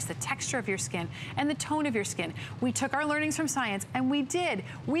 It affects the texture of your skin and the tone of your skin. We took our learnings from science, and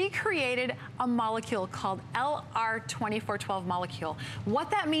we created a molecule called LR2412 molecule. What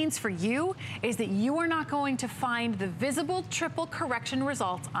that means for you is that you are not going to find the visible triple correction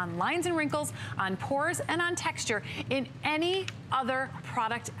results on lines and wrinkles, on pores, and on texture in any other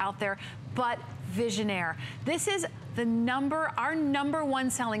product out there but Visionaire. This is our number one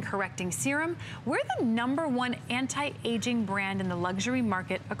selling correcting serum. We're the number one anti-aging brand in the luxury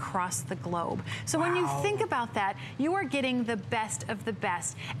market across the globe. So when you think about that, you are getting the best of the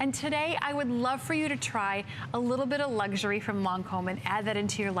best. And today, I would love for you to try a little bit of luxury from Lancome and add that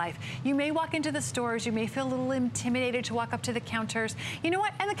into your life. You may walk into the stores, you may feel a little intimidated to walk up to the counters. You know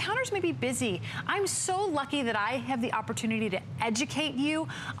what? And the counters may be busy. I'm so lucky that I have the opportunity to educate you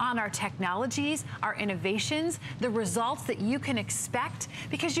on our technologies, our innovations, the results that you can expect,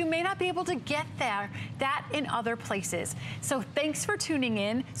 because you may not be able to get that in other places. So thanks for tuning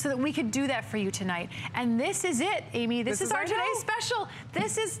in so that we could do that for you tonight. And this is it, Amy. This is our today's special.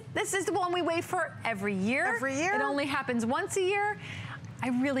 This is the one we wait for every year. Every year. It only happens once a year. I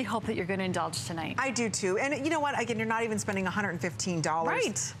really hope that you're going to indulge tonight. I do too. And you know what? Again, you're not even spending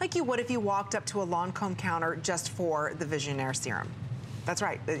 $115 like you would if you walked up to a Lancome counter just for the Visionaire serum. That's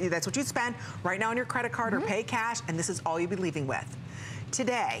right. That's what you'd spend right now on your credit card or pay cash, and this is all you'd be leaving with.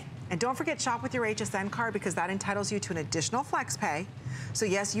 Today, and don't forget, shop with your HSN card, because that entitles you to an additional flex pay. So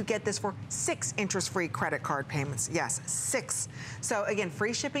yes, you get this for 6 interest-free credit card payments. Yes, 6. So again,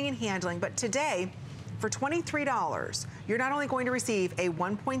 free shipping and handling. But today, for $23, you're not only going to receive a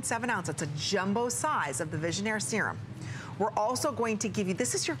 1.7 ounce, it's a jumbo size of the Visionaire serum. We're also going to give you,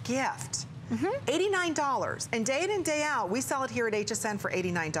 this is your gift. $89, and day in and day out, we sell it here at HSN for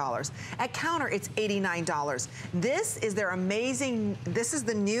 $89. At counter, it's $89. This is their amazing, this is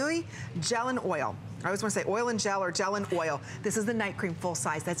the new gel and oil. I always want to say oil and gel or gel and oil. This is the night cream full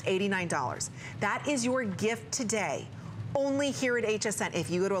size, that's $89. That is your gift today. Only here at HSN. If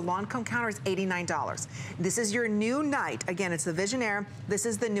you go to a Lancome counter, it's $89. This is your new night. Again, it's the Visionaire. This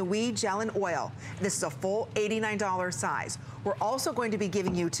is the Nui Gel and Oil. This is a full $89 size. We're also going to be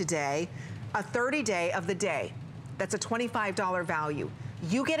giving you today a 30-day of the day. That's a $25 value.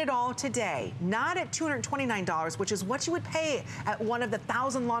 You get it all today, not at $229, which is what you would pay at one of the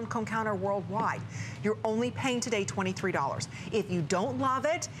 1,000 Lancome counter worldwide. You're only paying today $23. If you don't love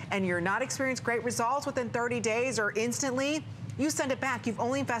it and you're not experiencing great results within 30 days or instantly, you send it back. You've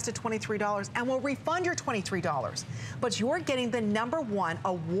only invested $23 and we'll refund your $23. But you're getting the #1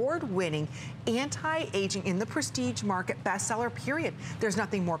 award-winning anti-aging in the prestige market bestseller, period. There's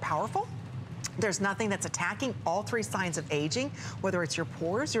nothing more powerful. There's nothing that's attacking all 3 signs of aging, whether it's your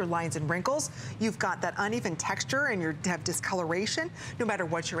pores, your lines and wrinkles. You've got that uneven texture and you have discoloration, no matter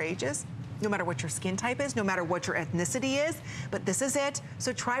what your age is, no matter what your skin type is, no matter what your ethnicity is. But this is it.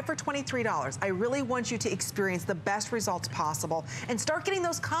 So try for $23. I really want you to experience the best results possible and start getting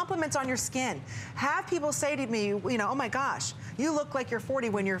those compliments on your skin. Have people say to me, you know, oh my gosh, you look like you're 40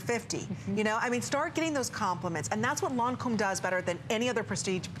 when you're 50. You know, I mean, start getting those compliments. And that's what Lancome does better than any other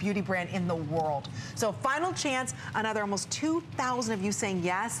prestige beauty brand in the world. So final chance, another almost 2,000 of you saying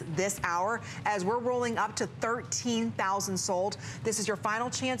yes this hour as we're rolling up to 13,000 sold. This is your final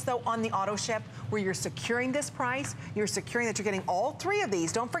chance though on the auto ship, where you're securing this price. You're securing that you're getting all 3 of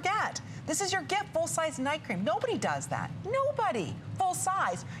these. Don't forget, this is your gift, full-size night cream. Nobody does that. Nobody. Full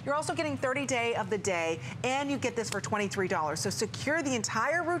size. You're also getting 30-day of the day, and you get this for $23. So secure the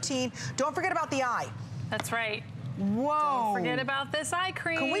entire routine. Don't forget about the eye. That's right. Whoa. Don't forget about this eye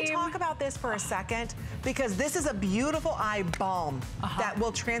cream. Can we talk about this for a second? Because this is a beautiful eye balm that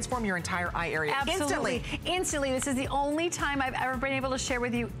will transform your entire eye area. Absolutely. Instantly. This is the only time I've ever been able to share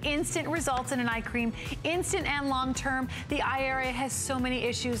with you instant results in an eye cream, instant and long term. The eye area has so many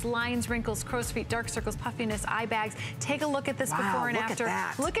issues: lines, wrinkles, crow's feet, dark circles, puffiness, eye bags. Take a look at this before and after.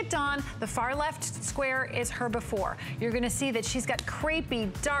 Look at Dawn. The far left square is her before. You're going to see that she's got crepey,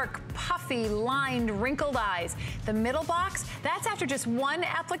 dark, puffy, lined, wrinkled eyes. The The middle box, that's after just one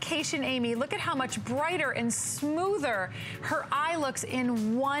application, Amy. Look at how much brighter and smoother her eye looks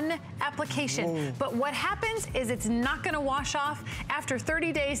in one application. Whoa. But what happens is it's not gonna wash off. After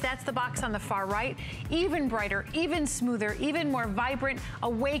 30 days, that's the box on the far right. Even brighter, even smoother, even more vibrant,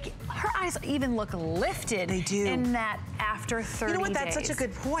 awake. Her eyes even look lifted. They do. In that after 30 days. You know what, that's such a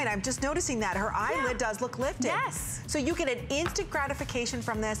good point. I'm just noticing that her eyelid does look lifted. Yes. So you get an instant gratification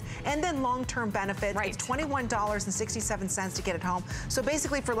from this and then long-term benefits. Right. It's $21.67 to get it home. So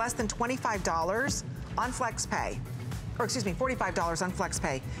basically for less than $25 on FlexPay, or excuse me, $45 on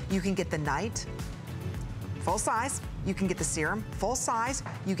FlexPay, you can get the night, full size, you can get the serum, full size,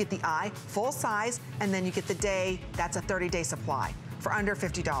 you get the eye, full size, and then you get the day, that's a 30-day supply. For under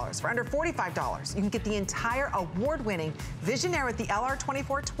 $50. For under $45, you can get the entire award-winning Visionaire with the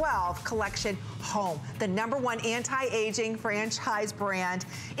LR2412 collection home, the #1 anti-aging franchise brand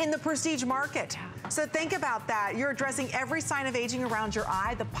in the prestige market. So think about that. You're addressing every sign of aging around your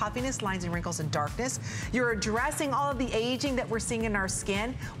eye, the puffiness, lines and wrinkles and darkness. You're addressing all of the aging that we're seeing in our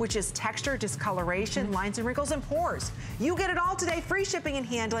skin, which is texture, discoloration, lines and wrinkles and pores. You get it all today, free shipping and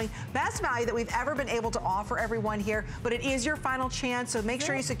handling, best value that we've ever been able to offer everyone here, but it is your final chance, so make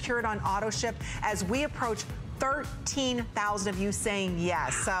sure you secure it on auto ship as we approach 13,000 of you saying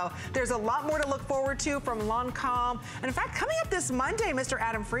yes. So there's a lot more to look forward to from Lancome. And in fact, coming up this Monday, Mr.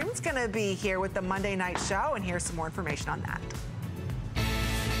 Adam Freeman's gonna be here with the Monday Night Show, and here's some more information on that.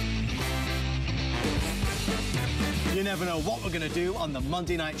 You never know what we're going to do on the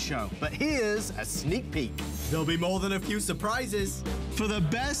Monday Night Show, but here's a sneak peek. There'll be more than a few surprises. For the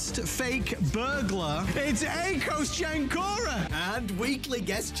best fake burglar, it's Akos Chankora and weekly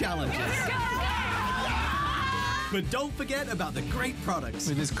guest challenges. But don't forget about the great products.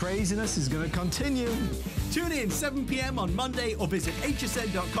 This craziness is going to continue. Tune in 7 p.m. on Monday or visit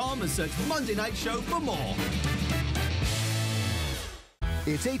hsn.com and search Monday Night Show for more.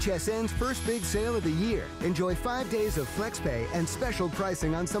 It's HSN's first big sale of the year. Enjoy 5 days of FlexPay and special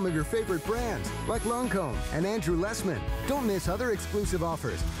pricing on some of your favorite brands, like Lancome and Andrew Lessman. Don't miss other exclusive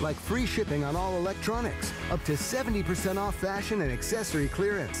offers, like free shipping on all electronics, up to 70% off fashion and accessory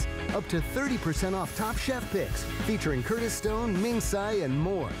clearance, up to 30% off Top Chef picks, featuring Curtis Stone, Ming Tsai, and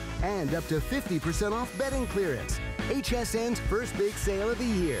more, and up to 50% off bedding clearance. HSN's first big sale of the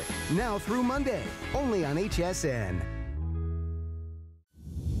year, now through Monday, only on HSN.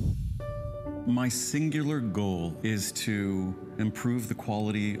 My singular goal is to improve the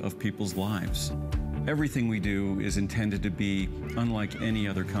quality of people's lives. Everything we do is intended to be unlike any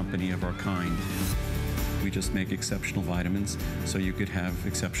other company of our kind. We just make exceptional vitamins so you could have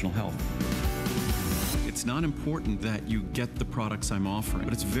exceptional health. It's not important that you get the products I'm offering,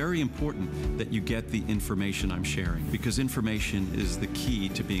 but it's very important that you get the information I'm sharing, because information is the key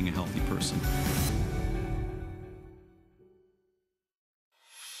to being a healthy person.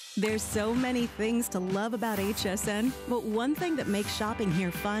 There's so many things to love about HSN, but one thing that makes shopping here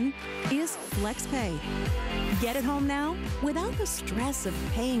fun is FlexPay. Get it home now without the stress of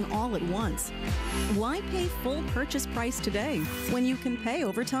paying all at once. Why pay full purchase price today when you can pay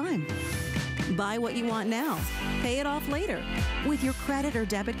over time? Buy what you want now, pay it off later with your credit or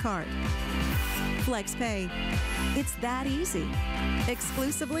debit card. FlexPay. It's that easy.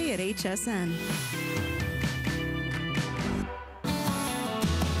 Exclusively at HSN.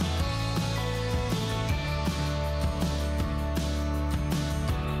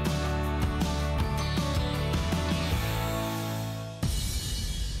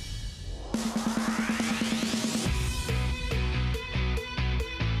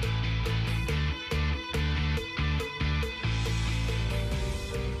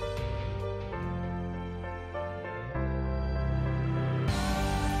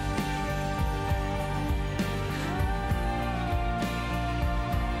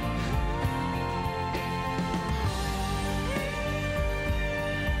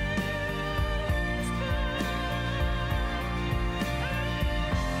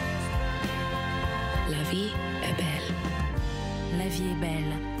 La vie est belle. La vie est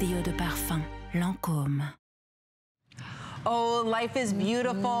belle. The eau de parfum. Lancome. Oh, life is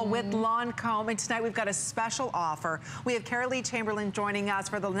beautiful with Lancome, and tonight we've got a special offer. We have Carolee Chamberlain joining us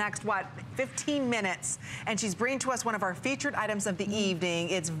for the next, 15 minutes, and she's bringing to us one of our featured items of the evening.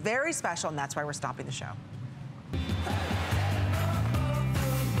 It's very special, and that's why we're stopping the show.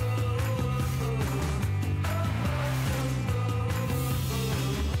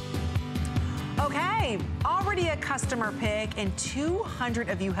 Okay, already a customer pick, and 200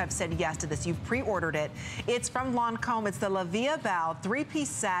 of you have said yes to this. You've pre-ordered it. It's from Lancome. It's the La Vie Belle 3-piece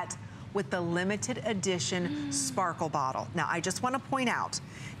set with the limited edition sparkle bottle. Now, I just want to point out,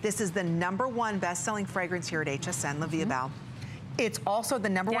 This is the #1 best-selling fragrance here at HSN, La Vie Belle. It's also the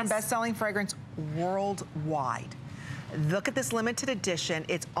 #1 best-selling fragrance worldwide. Look at this limited edition.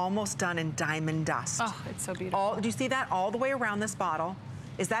 It's almost done in diamond dust. Oh, it's so beautiful. Do you see that all the way around this bottle?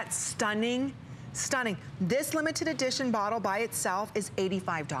 Is that stunning? Stunning. This limited edition bottle by itself is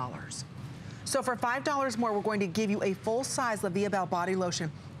 $85. So for $5 more, we're going to give you a full-size La Vie Belle body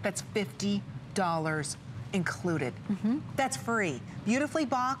lotion that's $50 included. That's free. Beautifully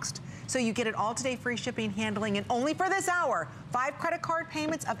boxed. So you get it all today, free shipping, handling, and only for this hour, 5 credit card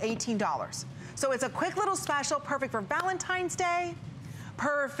payments of $18. So it's a quick little special, perfect for Valentine's Day,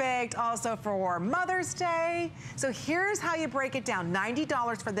 perfect also for Mother's Day. So here's how you break it down.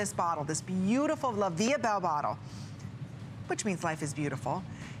 $90 for this bottle, this beautiful La Vie Belle bottle, which means life is beautiful.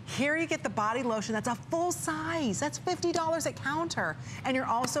 Here you get the body lotion, that's a full size. That's $50 at counter. And you're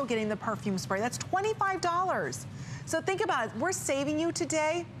also getting the perfume spray, that's $25. So think about it, we're saving you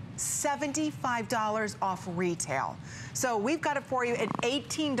today $75 off retail. So we've got it for you at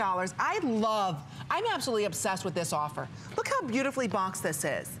 $18. I'm absolutely obsessed with this offer. Look how beautifully boxed this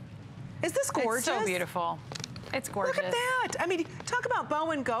is. Is this gorgeous? It's so beautiful. It's gorgeous. Look at that. I mean, talk about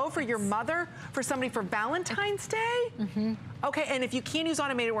bow and go for your mother, for somebody for Valentine's Day. Okay, and if you can't use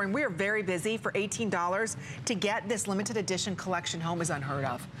automated ordering, we are very busy. For $18 to get this limited edition collection home is unheard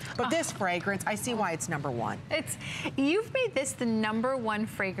of. But this fragrance, I see why it's #1. You've made this the #1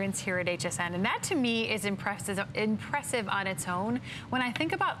 fragrance here at HSN, and that to me is impressive on its own. When I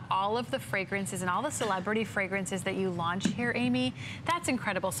think about all of the fragrances and all the celebrity fragrances that you launch here, Amy, that's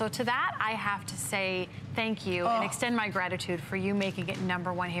incredible. So to that, I have to say thank you and extend my gratitude for you making it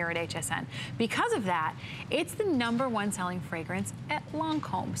 #1 here at HSN. Because of that, it's the #1 selling fragrance at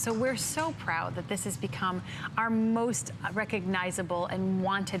Lancome. So we're so proud that this has become our most recognizable and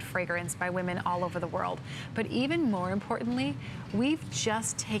wanted fragrance by women all over the world. But even more importantly, we've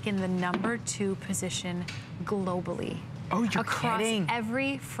just taken the #2 position globally. Oh, you're across kidding.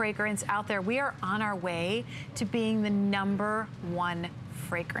 every fragrance out there. We are on our way to being the #1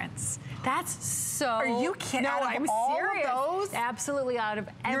 fragrance. That's so... Are you kidding? No, I'm serious. Of those? Absolutely, out of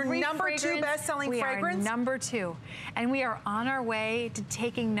every Your #2 best-selling fragrance? We are #2. And we are on our way to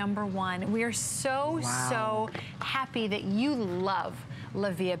taking #1. We are so happy that you love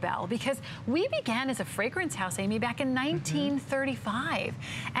La Vie Belle, because we began as a fragrance house, Amy, back in 1935.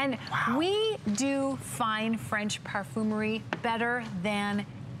 And we do fine French perfumery better than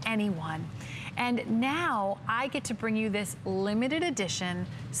anyone. And now I get to bring you this limited edition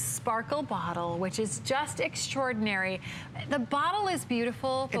sparkle bottle, which is just extraordinary. The bottle is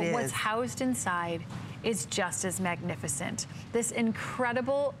beautiful, but what's housed inside is just as magnificent. This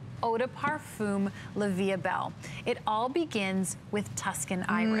incredible eau de parfum La Vie Belle. It all begins with Tuscan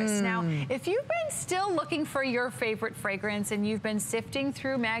Iris. Now, if you've been still looking for your favorite fragrance and you've been sifting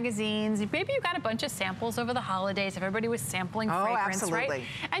through magazines, maybe you got a bunch of samples over the holidays, everybody was sampling fragrance, right?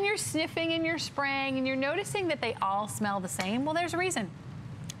 And you're sniffing and you're spraying and you're noticing that they all smell the same. Well, there's a reason.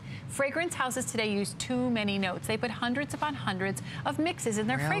 Fragrance houses today use too many notes. They put hundreds upon hundreds of mixes in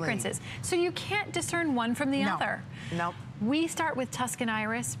their fragrances. So you can't discern one from the other. Nope. We start with Tuscan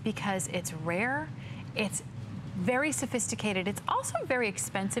Iris because it's rare, it's very sophisticated. It's also very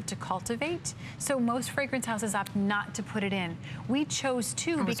expensive to cultivate, so most fragrance houses opt not to put it in. We chose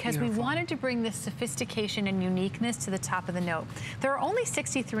to because we wanted to bring this sophistication and uniqueness to the top of the note. There are only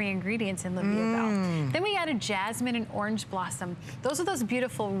 63 ingredients in La Vie Belle. Then we added jasmine and orange blossom. Those are those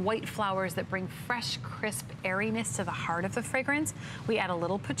beautiful white flowers that bring fresh, crisp airiness to the heart of the fragrance. We add a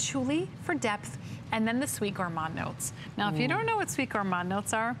little patchouli for depth, and then the sweet gourmand notes. Now, if you don't know what sweet gourmand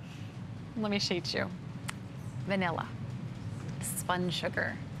notes are, let me teach you. Vanilla, spun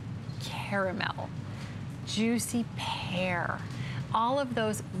sugar, caramel, juicy pear, all of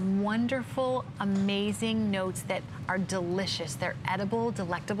those wonderful, amazing notes that are delicious. They're edible,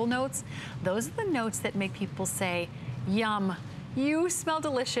 delectable notes. Those are the notes that make people say, yum, you smell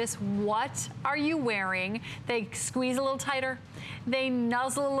delicious. What are you wearing? They squeeze a little tighter. They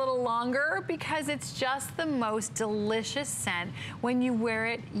nuzzle a little longer because it's just the most delicious scent. When you wear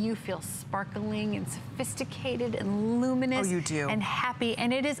it, you feel sparkling and sophisticated and luminous. Oh, you do. And happy,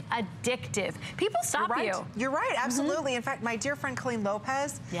 and it is addictive. People stop you. You're right, absolutely. In fact, my dear friend Colleen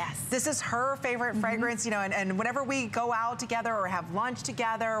Lopez, this is her favorite fragrance, you know, and whenever we go out together or have lunch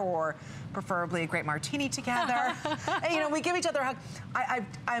together or preferably a great martini together, and, you know, we give each other a hug,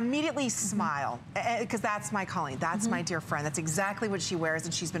 I immediately smile because that's my Colleen, that's my dear friend. That's exactly what she wears,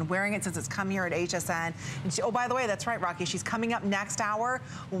 and she's been wearing it since it's come here at HSN. And she, oh, by the way, that's right, Rocky, she's coming up next hour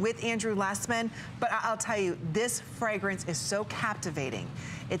with Andrew Lessman. But I'll tell you, this fragrance is so captivating.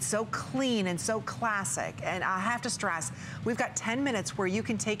 It's so clean and so classic. And I have to stress, we've got 10 minutes where you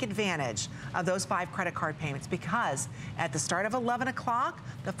can take advantage of those 5 credit card payments, because at the start of 11 o'clock,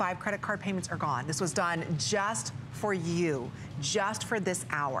 the 5 credit card payments are gone. This was done just for you, just for this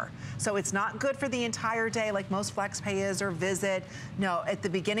hour. So it's not good for the entire day like most FlexPay is or Visit. No, at the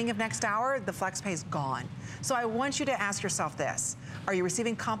beginning of next hour, the FlexPay is gone. So I want you to ask yourself this. Are you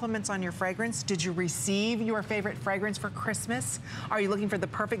receiving compliments on your fragrance? Did you receive your favorite fragrance for Christmas? Are you looking for the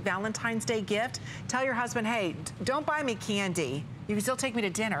perfect Valentine's Day gift? Tell your husband, hey, don't buy me candy. You can still take me to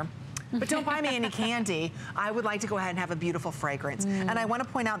dinner, but don't buy me any candy. I would like to go ahead and have a beautiful fragrance. And I want to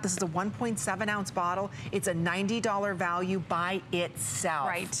point out, this is a 1.7 ounce bottle. It's a $90 value by itself.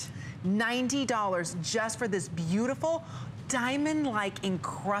 Right. $90 just for this beautiful diamond-like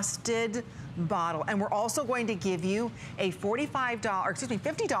encrusted bottle. And we're also going to give you a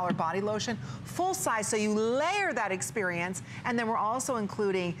 $50 body lotion, full size, so you layer that experience. And then we're also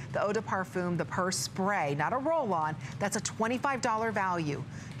including the Eau de Parfum, the Purse Spray, not a roll-on. That's a $25 value.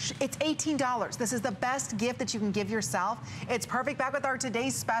 It's $18. This is the best gift that you can give yourself. It's perfect back with our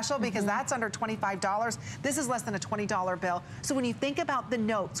today's special, because that's under $25. This is less than a $20 bill. So when you think about the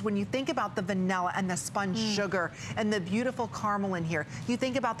notes, when you think about the vanilla and the spun sugar and the beautiful caramel in here, you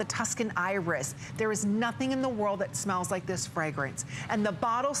think about the Tuscan iris. There is nothing in the world that smells like this fragrance. And the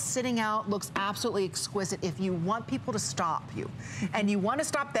bottle sitting out looks absolutely exquisite. If you want people to stop you and you want to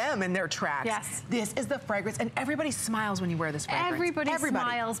stop them in their tracks, this is the fragrance. And everybody smiles when you wear this fragrance. Everybody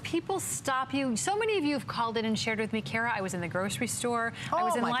smiles. People stop you. So many of you have called in and shared with me, Kara, I was in the grocery store. I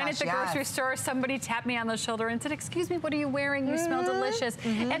was in line at the grocery store. Somebody tapped me on the shoulder and said, excuse me, what are you wearing? You smell delicious.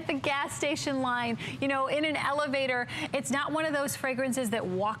 At the gas station line, you know, in an elevator. It's not one of those fragrances that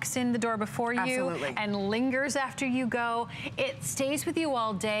walks in the door before you and lingers after you go. It stays with you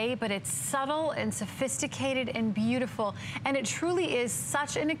all day, but it's subtle and sophisticated and beautiful. And it truly is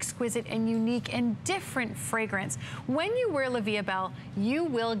such an exquisite and unique and different fragrance. When you wear La Vie Belle, you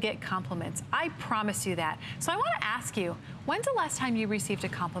will get compliments. I promise you that. So I want to ask you, when's the last time you received a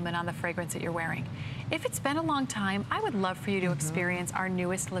compliment on the fragrance that you're wearing? If it's been a long time, I would love for you to experience our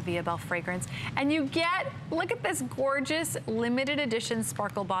newest La Vie Belle fragrance. And you get, look at this gorgeous limited edition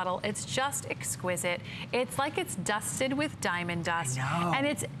sparkle bottle. It's just exquisite. It's like it's dusted with diamond dust. And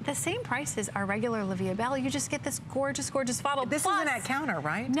it's the same price as our regular La Vie Belle. You just get this gorgeous, gorgeous bottle. This isn't at counter,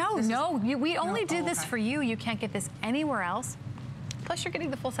 right? No, we only did this for you. You can't get this anywhere else. Plus, you're getting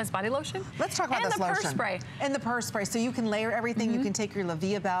the full-size body lotion. Let's talk about this lotion. And the purse spray. And the purse spray. So you can layer everything. You can take your La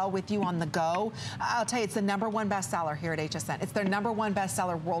Vie Belle with you on the go. I'll tell you, it's the #1 bestseller here at HSN. It's their #1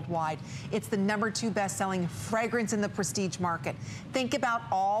 bestseller worldwide. It's the #2 best-selling fragrance in the prestige market. Think about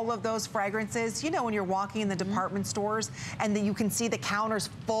all of those fragrances. You know, when you're walking in the department stores and then you can see the counters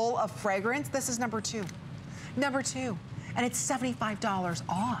full of fragrance, this is #2. #2. And it's $75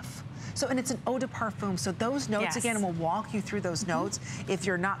 off. So, and it's an eau de parfum. So those notes, again, we'll walk you through those notes. If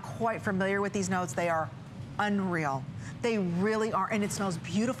you're not quite familiar with these notes, they are unreal. They really are, and it smells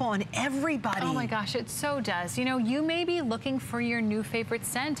beautiful on everybody. Oh my gosh, it so does. You know, you may be looking for your new favorite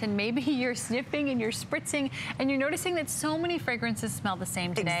scent, and maybe you're sniffing and you're spritzing, and you're noticing that so many fragrances smell the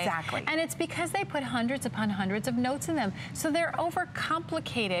same today. Exactly. And it's because they put hundreds upon hundreds of notes in them. So they're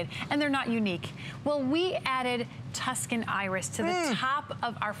overcomplicated, and they're not unique. Well, we added Tuscan Iris to the top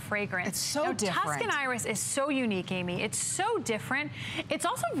of our fragrance. It's so different. Tuscan Iris is so unique, Amy. It's so different. It's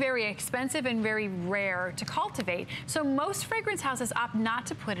also very expensive and very rare to cultivate. So most fragrance houses opt not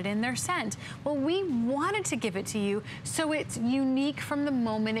to put it in their scent. Well, we wanted to give it to you so it's unique from the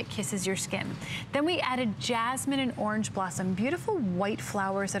moment it kisses your skin. Then we added jasmine and orange blossom, beautiful white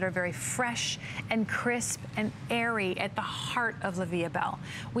flowers that are very fresh and crisp and airy at the heart of La Vie Belle.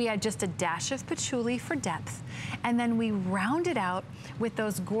 We add just a dash of patchouli for depth, and then we round it out with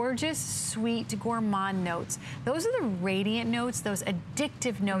those gorgeous, sweet, gourmand notes. Those are the radiant notes, those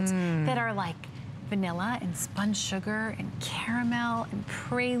addictive notes that are like vanilla and spun sugar and caramel and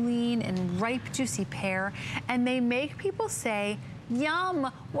praline and ripe, juicy pear. And they make people say, yum,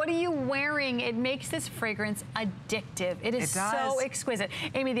 what are you wearing? It makes this fragrance addictive. It is so exquisite.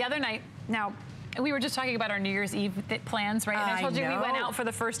 Amy, the other night, now, we were just talking about our New Year's Eve plans, right? And I told you we went out for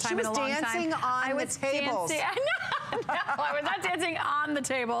the first time in a long time. She was dancing on the tables. No, I was not dancing on the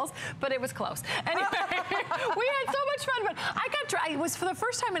tables, but it was close. Anyway, we had so much fun. But it was for the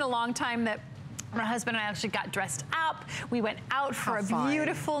first time in a long time that my husband and I actually got dressed up. We went out for a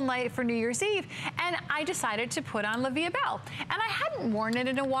beautiful night for New Year's Eve, and I decided to put on La Vie Belle. And I hadn't worn it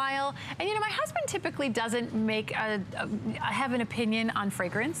in a while. And you know, my husband typically doesn't make have an opinion on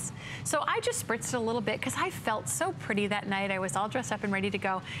fragrance. So I just spritzed it a little bit because I felt so pretty that night. I was all dressed up and ready to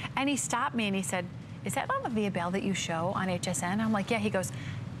go. And he stopped me and he said, is that La Vie Belle that you show on HSN? I'm like, yeah. He goes,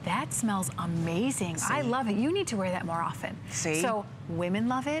 That smells amazing. See? I love it. You need to wear that more often. See? So women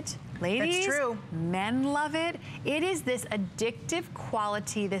love it. Ladies, That's true. Men love it. It is this addictive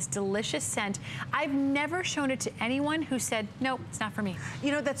quality, this delicious scent. I've never shown it to anyone who said, nope, it's not for me. You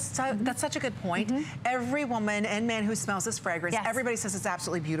know, that's such a good point. Every woman and man who smells this fragrance, everybody says it's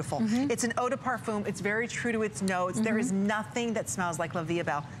absolutely beautiful. It's an eau de parfum. It's very true to its notes. There is nothing that smells like La Vie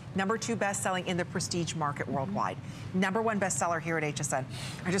Belle. #2 best-selling in the prestige market worldwide. #1 bestseller here at HSN.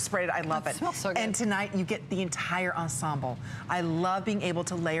 I just sprayed it. I love it. Smells so good. And tonight you get the entire ensemble. I love being able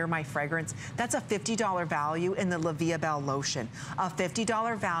to layer my fragrance. That's a $50 value in the La Vie Belle lotion. A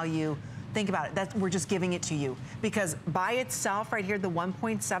 $50 value. Think about it, we're just giving it to you. Because by itself, right here, the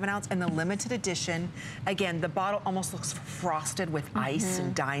 1.7 ounce and the limited edition, again, the bottle almost looks frosted with ice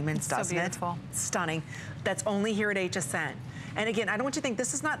and diamonds, doesn't it? Beautiful. Stunning. That's only here at HSN. And again, I don't want you to think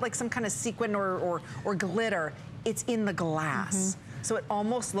this is not like some kind of sequin or glitter. It's in the glass. So it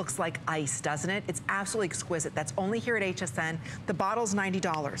almost looks like ice, doesn't it? It's absolutely exquisite. That's only here at HSN. The bottle's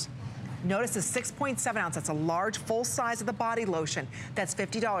 $90. Notice the 6.7 ounce, that's a large, full size of the body lotion. That's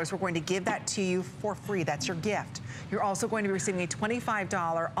 $50. We're going to give that to you for free. That's your gift. You're also going to be receiving a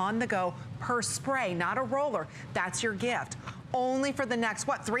 $25 on the go per spray, not a roller. That's your gift. Only for the next,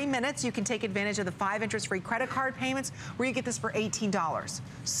 3 minutes, you can take advantage of the 5 interest-free credit card payments where you get this for $18.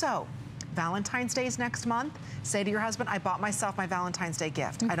 So, Valentine's Day is next month. Say to your husband, I bought myself my Valentine's Day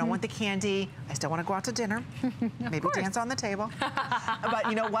gift. I don't want the candy. I still want to go out to dinner. Maybe dance on the table. But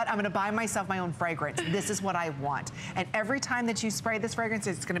you know what? I'm going to buy myself my own fragrance. This is what I want. And every time that you spray this fragrance,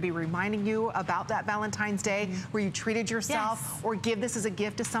 it's going to be reminding you about that Valentine's Day where you treated yourself, or give this as a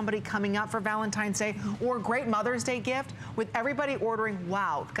gift to somebody coming up for Valentine's Day, or a great Mother's Day gift. With everybody ordering,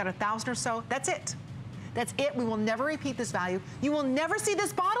 wow, got 1,000 or so, that's it. That's it. We will never repeat this value. You will never see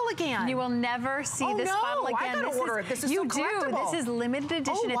this bottle again. You will never see this bottle again. I gotta order it. This is so collectible. This is limited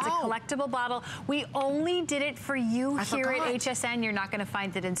edition. It's a collectible bottle. We only did it for you here at HSN. You're not going to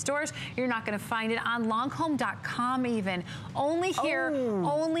find it in stores. You're not going to find it on Lancome.com even. Only here,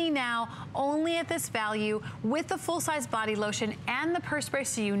 only now, only at this value with the full-size body lotion and the purse spray,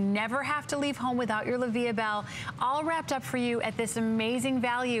 so you never have to leave home without your La Vie Belle. All wrapped up for you at this amazing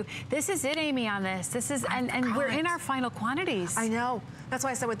value. This is it, Amy, on this. This is and we're in our final quantities. I know. That's why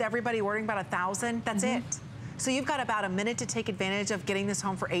I said with everybody ordering about 1,000, that's it. So you've got about a minute to take advantage of getting this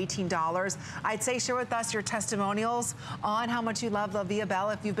home for $18. I'd say share with us your testimonials on how much you love La Vie Belle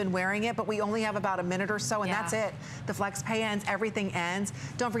if you've been wearing it, but we only have about a minute or so, and that's it. The flex pay ends, everything ends.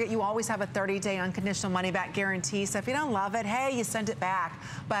 Don't forget, you always have a 30-day unconditional money-back guarantee, so if you don't love it, hey, you send it back.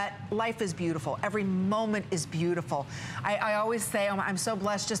 But life is beautiful. Every moment is beautiful. I always say, I'm so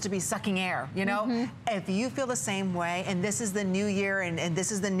blessed just to be sucking air, you know? If you feel the same way, and this is the new year, and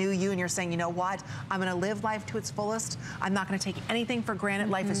this is the new you, and you're saying, you know what, I'm gonna live life to its fullest. I'm not going to take anything for granted.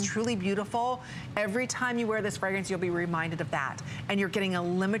 Life is truly beautiful. Every time you wear this fragrance, you'll be reminded of that. And you're getting a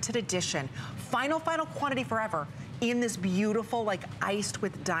limited edition, final quantity forever in this beautiful, like iced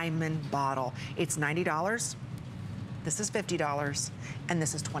with diamond bottle. It's $90. This is $50, and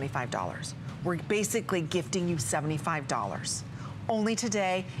this is $25. We're basically gifting you $75. Only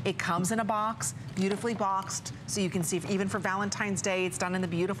today. It comes in a box, beautifully boxed, so you can see if, even for Valentine's Day, it's done in the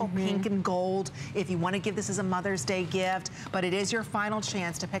beautiful pink and gold. If you want to give this as a Mother's Day gift, but it is your final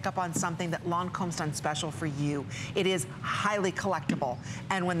chance to pick up on something that Lancome's done special for you. It is highly collectible,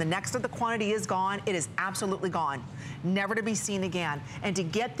 and when the next of the quantity is gone, it is absolutely gone, never to be seen again. And to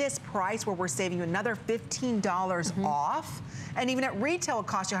get this price where we're saving you another $15 off, and even at retail it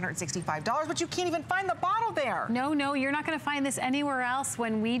costs you $165, but you can't even find the bottle there. No, you're not going to find this anywhere else.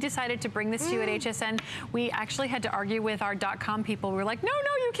 When we decided to bring this to you at HSN, we actually had to argue with our .com people. We were like, no,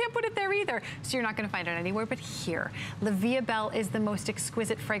 you can't put it there either. So you're not going to find it anywhere but here. La Vie Belle is the most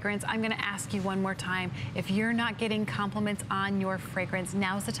exquisite fragrance. I'm going to ask you one more time. If you're not getting compliments on your fragrance,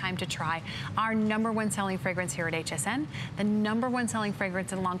 now's the time to try our #1 selling fragrance here at HSN, the #1 selling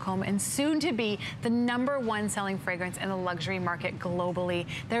fragrance in Lancome, and soon to be the #1 selling fragrance in the luxury market globally.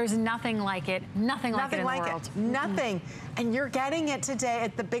 There's nothing like it. Nothing like it in the world. Nothing. And you're getting it today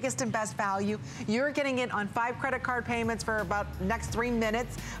at the biggest and best value. You're getting it on 5 credit card payments for about the next 3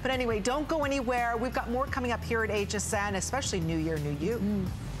 minutes. But anyway, don't go anywhere. We've got more coming up here at HSN, especially New Year, New You.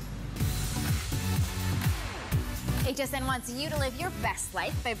 HSN wants you to live your best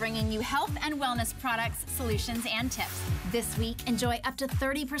life by bringing you health and wellness products, solutions, and tips. This week, enjoy up to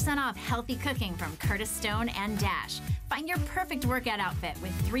 30% off healthy cooking from Curtis Stone and Dash. Find your perfect workout outfit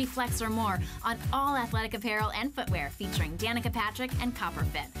with 3 flex or more on all athletic apparel and footwear featuring Danica Patrick and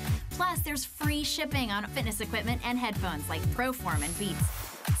Copperfit. Plus, there's free shipping on fitness equipment and headphones like Proform and Beats.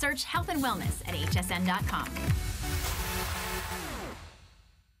 Search health and wellness at hsn.com.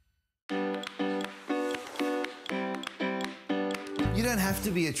 have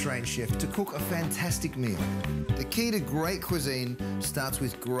to be a trained chef to cook a fantastic meal. The key to great cuisine starts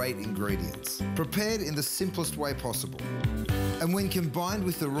with great ingredients, prepared in the simplest way possible. And when combined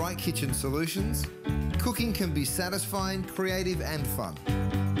with the right kitchen solutions, cooking can be satisfying, creative and fun.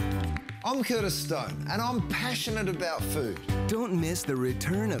 I'm Curtis Stone, and I'm passionate about food. Don't miss the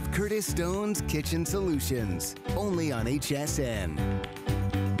return of Curtis Stone's Kitchen Solutions, only on HSN.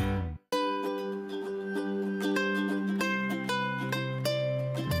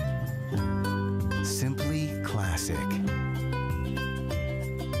 Simply classic.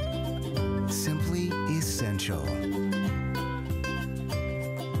 Simply essential.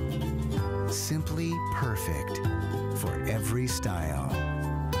 Simply perfect for every style.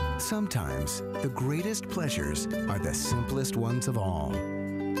 Sometimes the greatest pleasures are the simplest ones of all.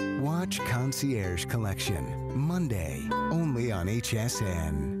 Watch Concierge Collection, Monday, only on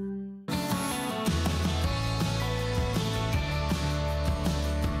HSN.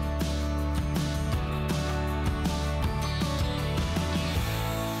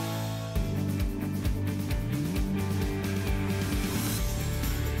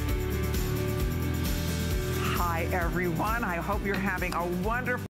 Hi, everyone. I hope you're having a wonderful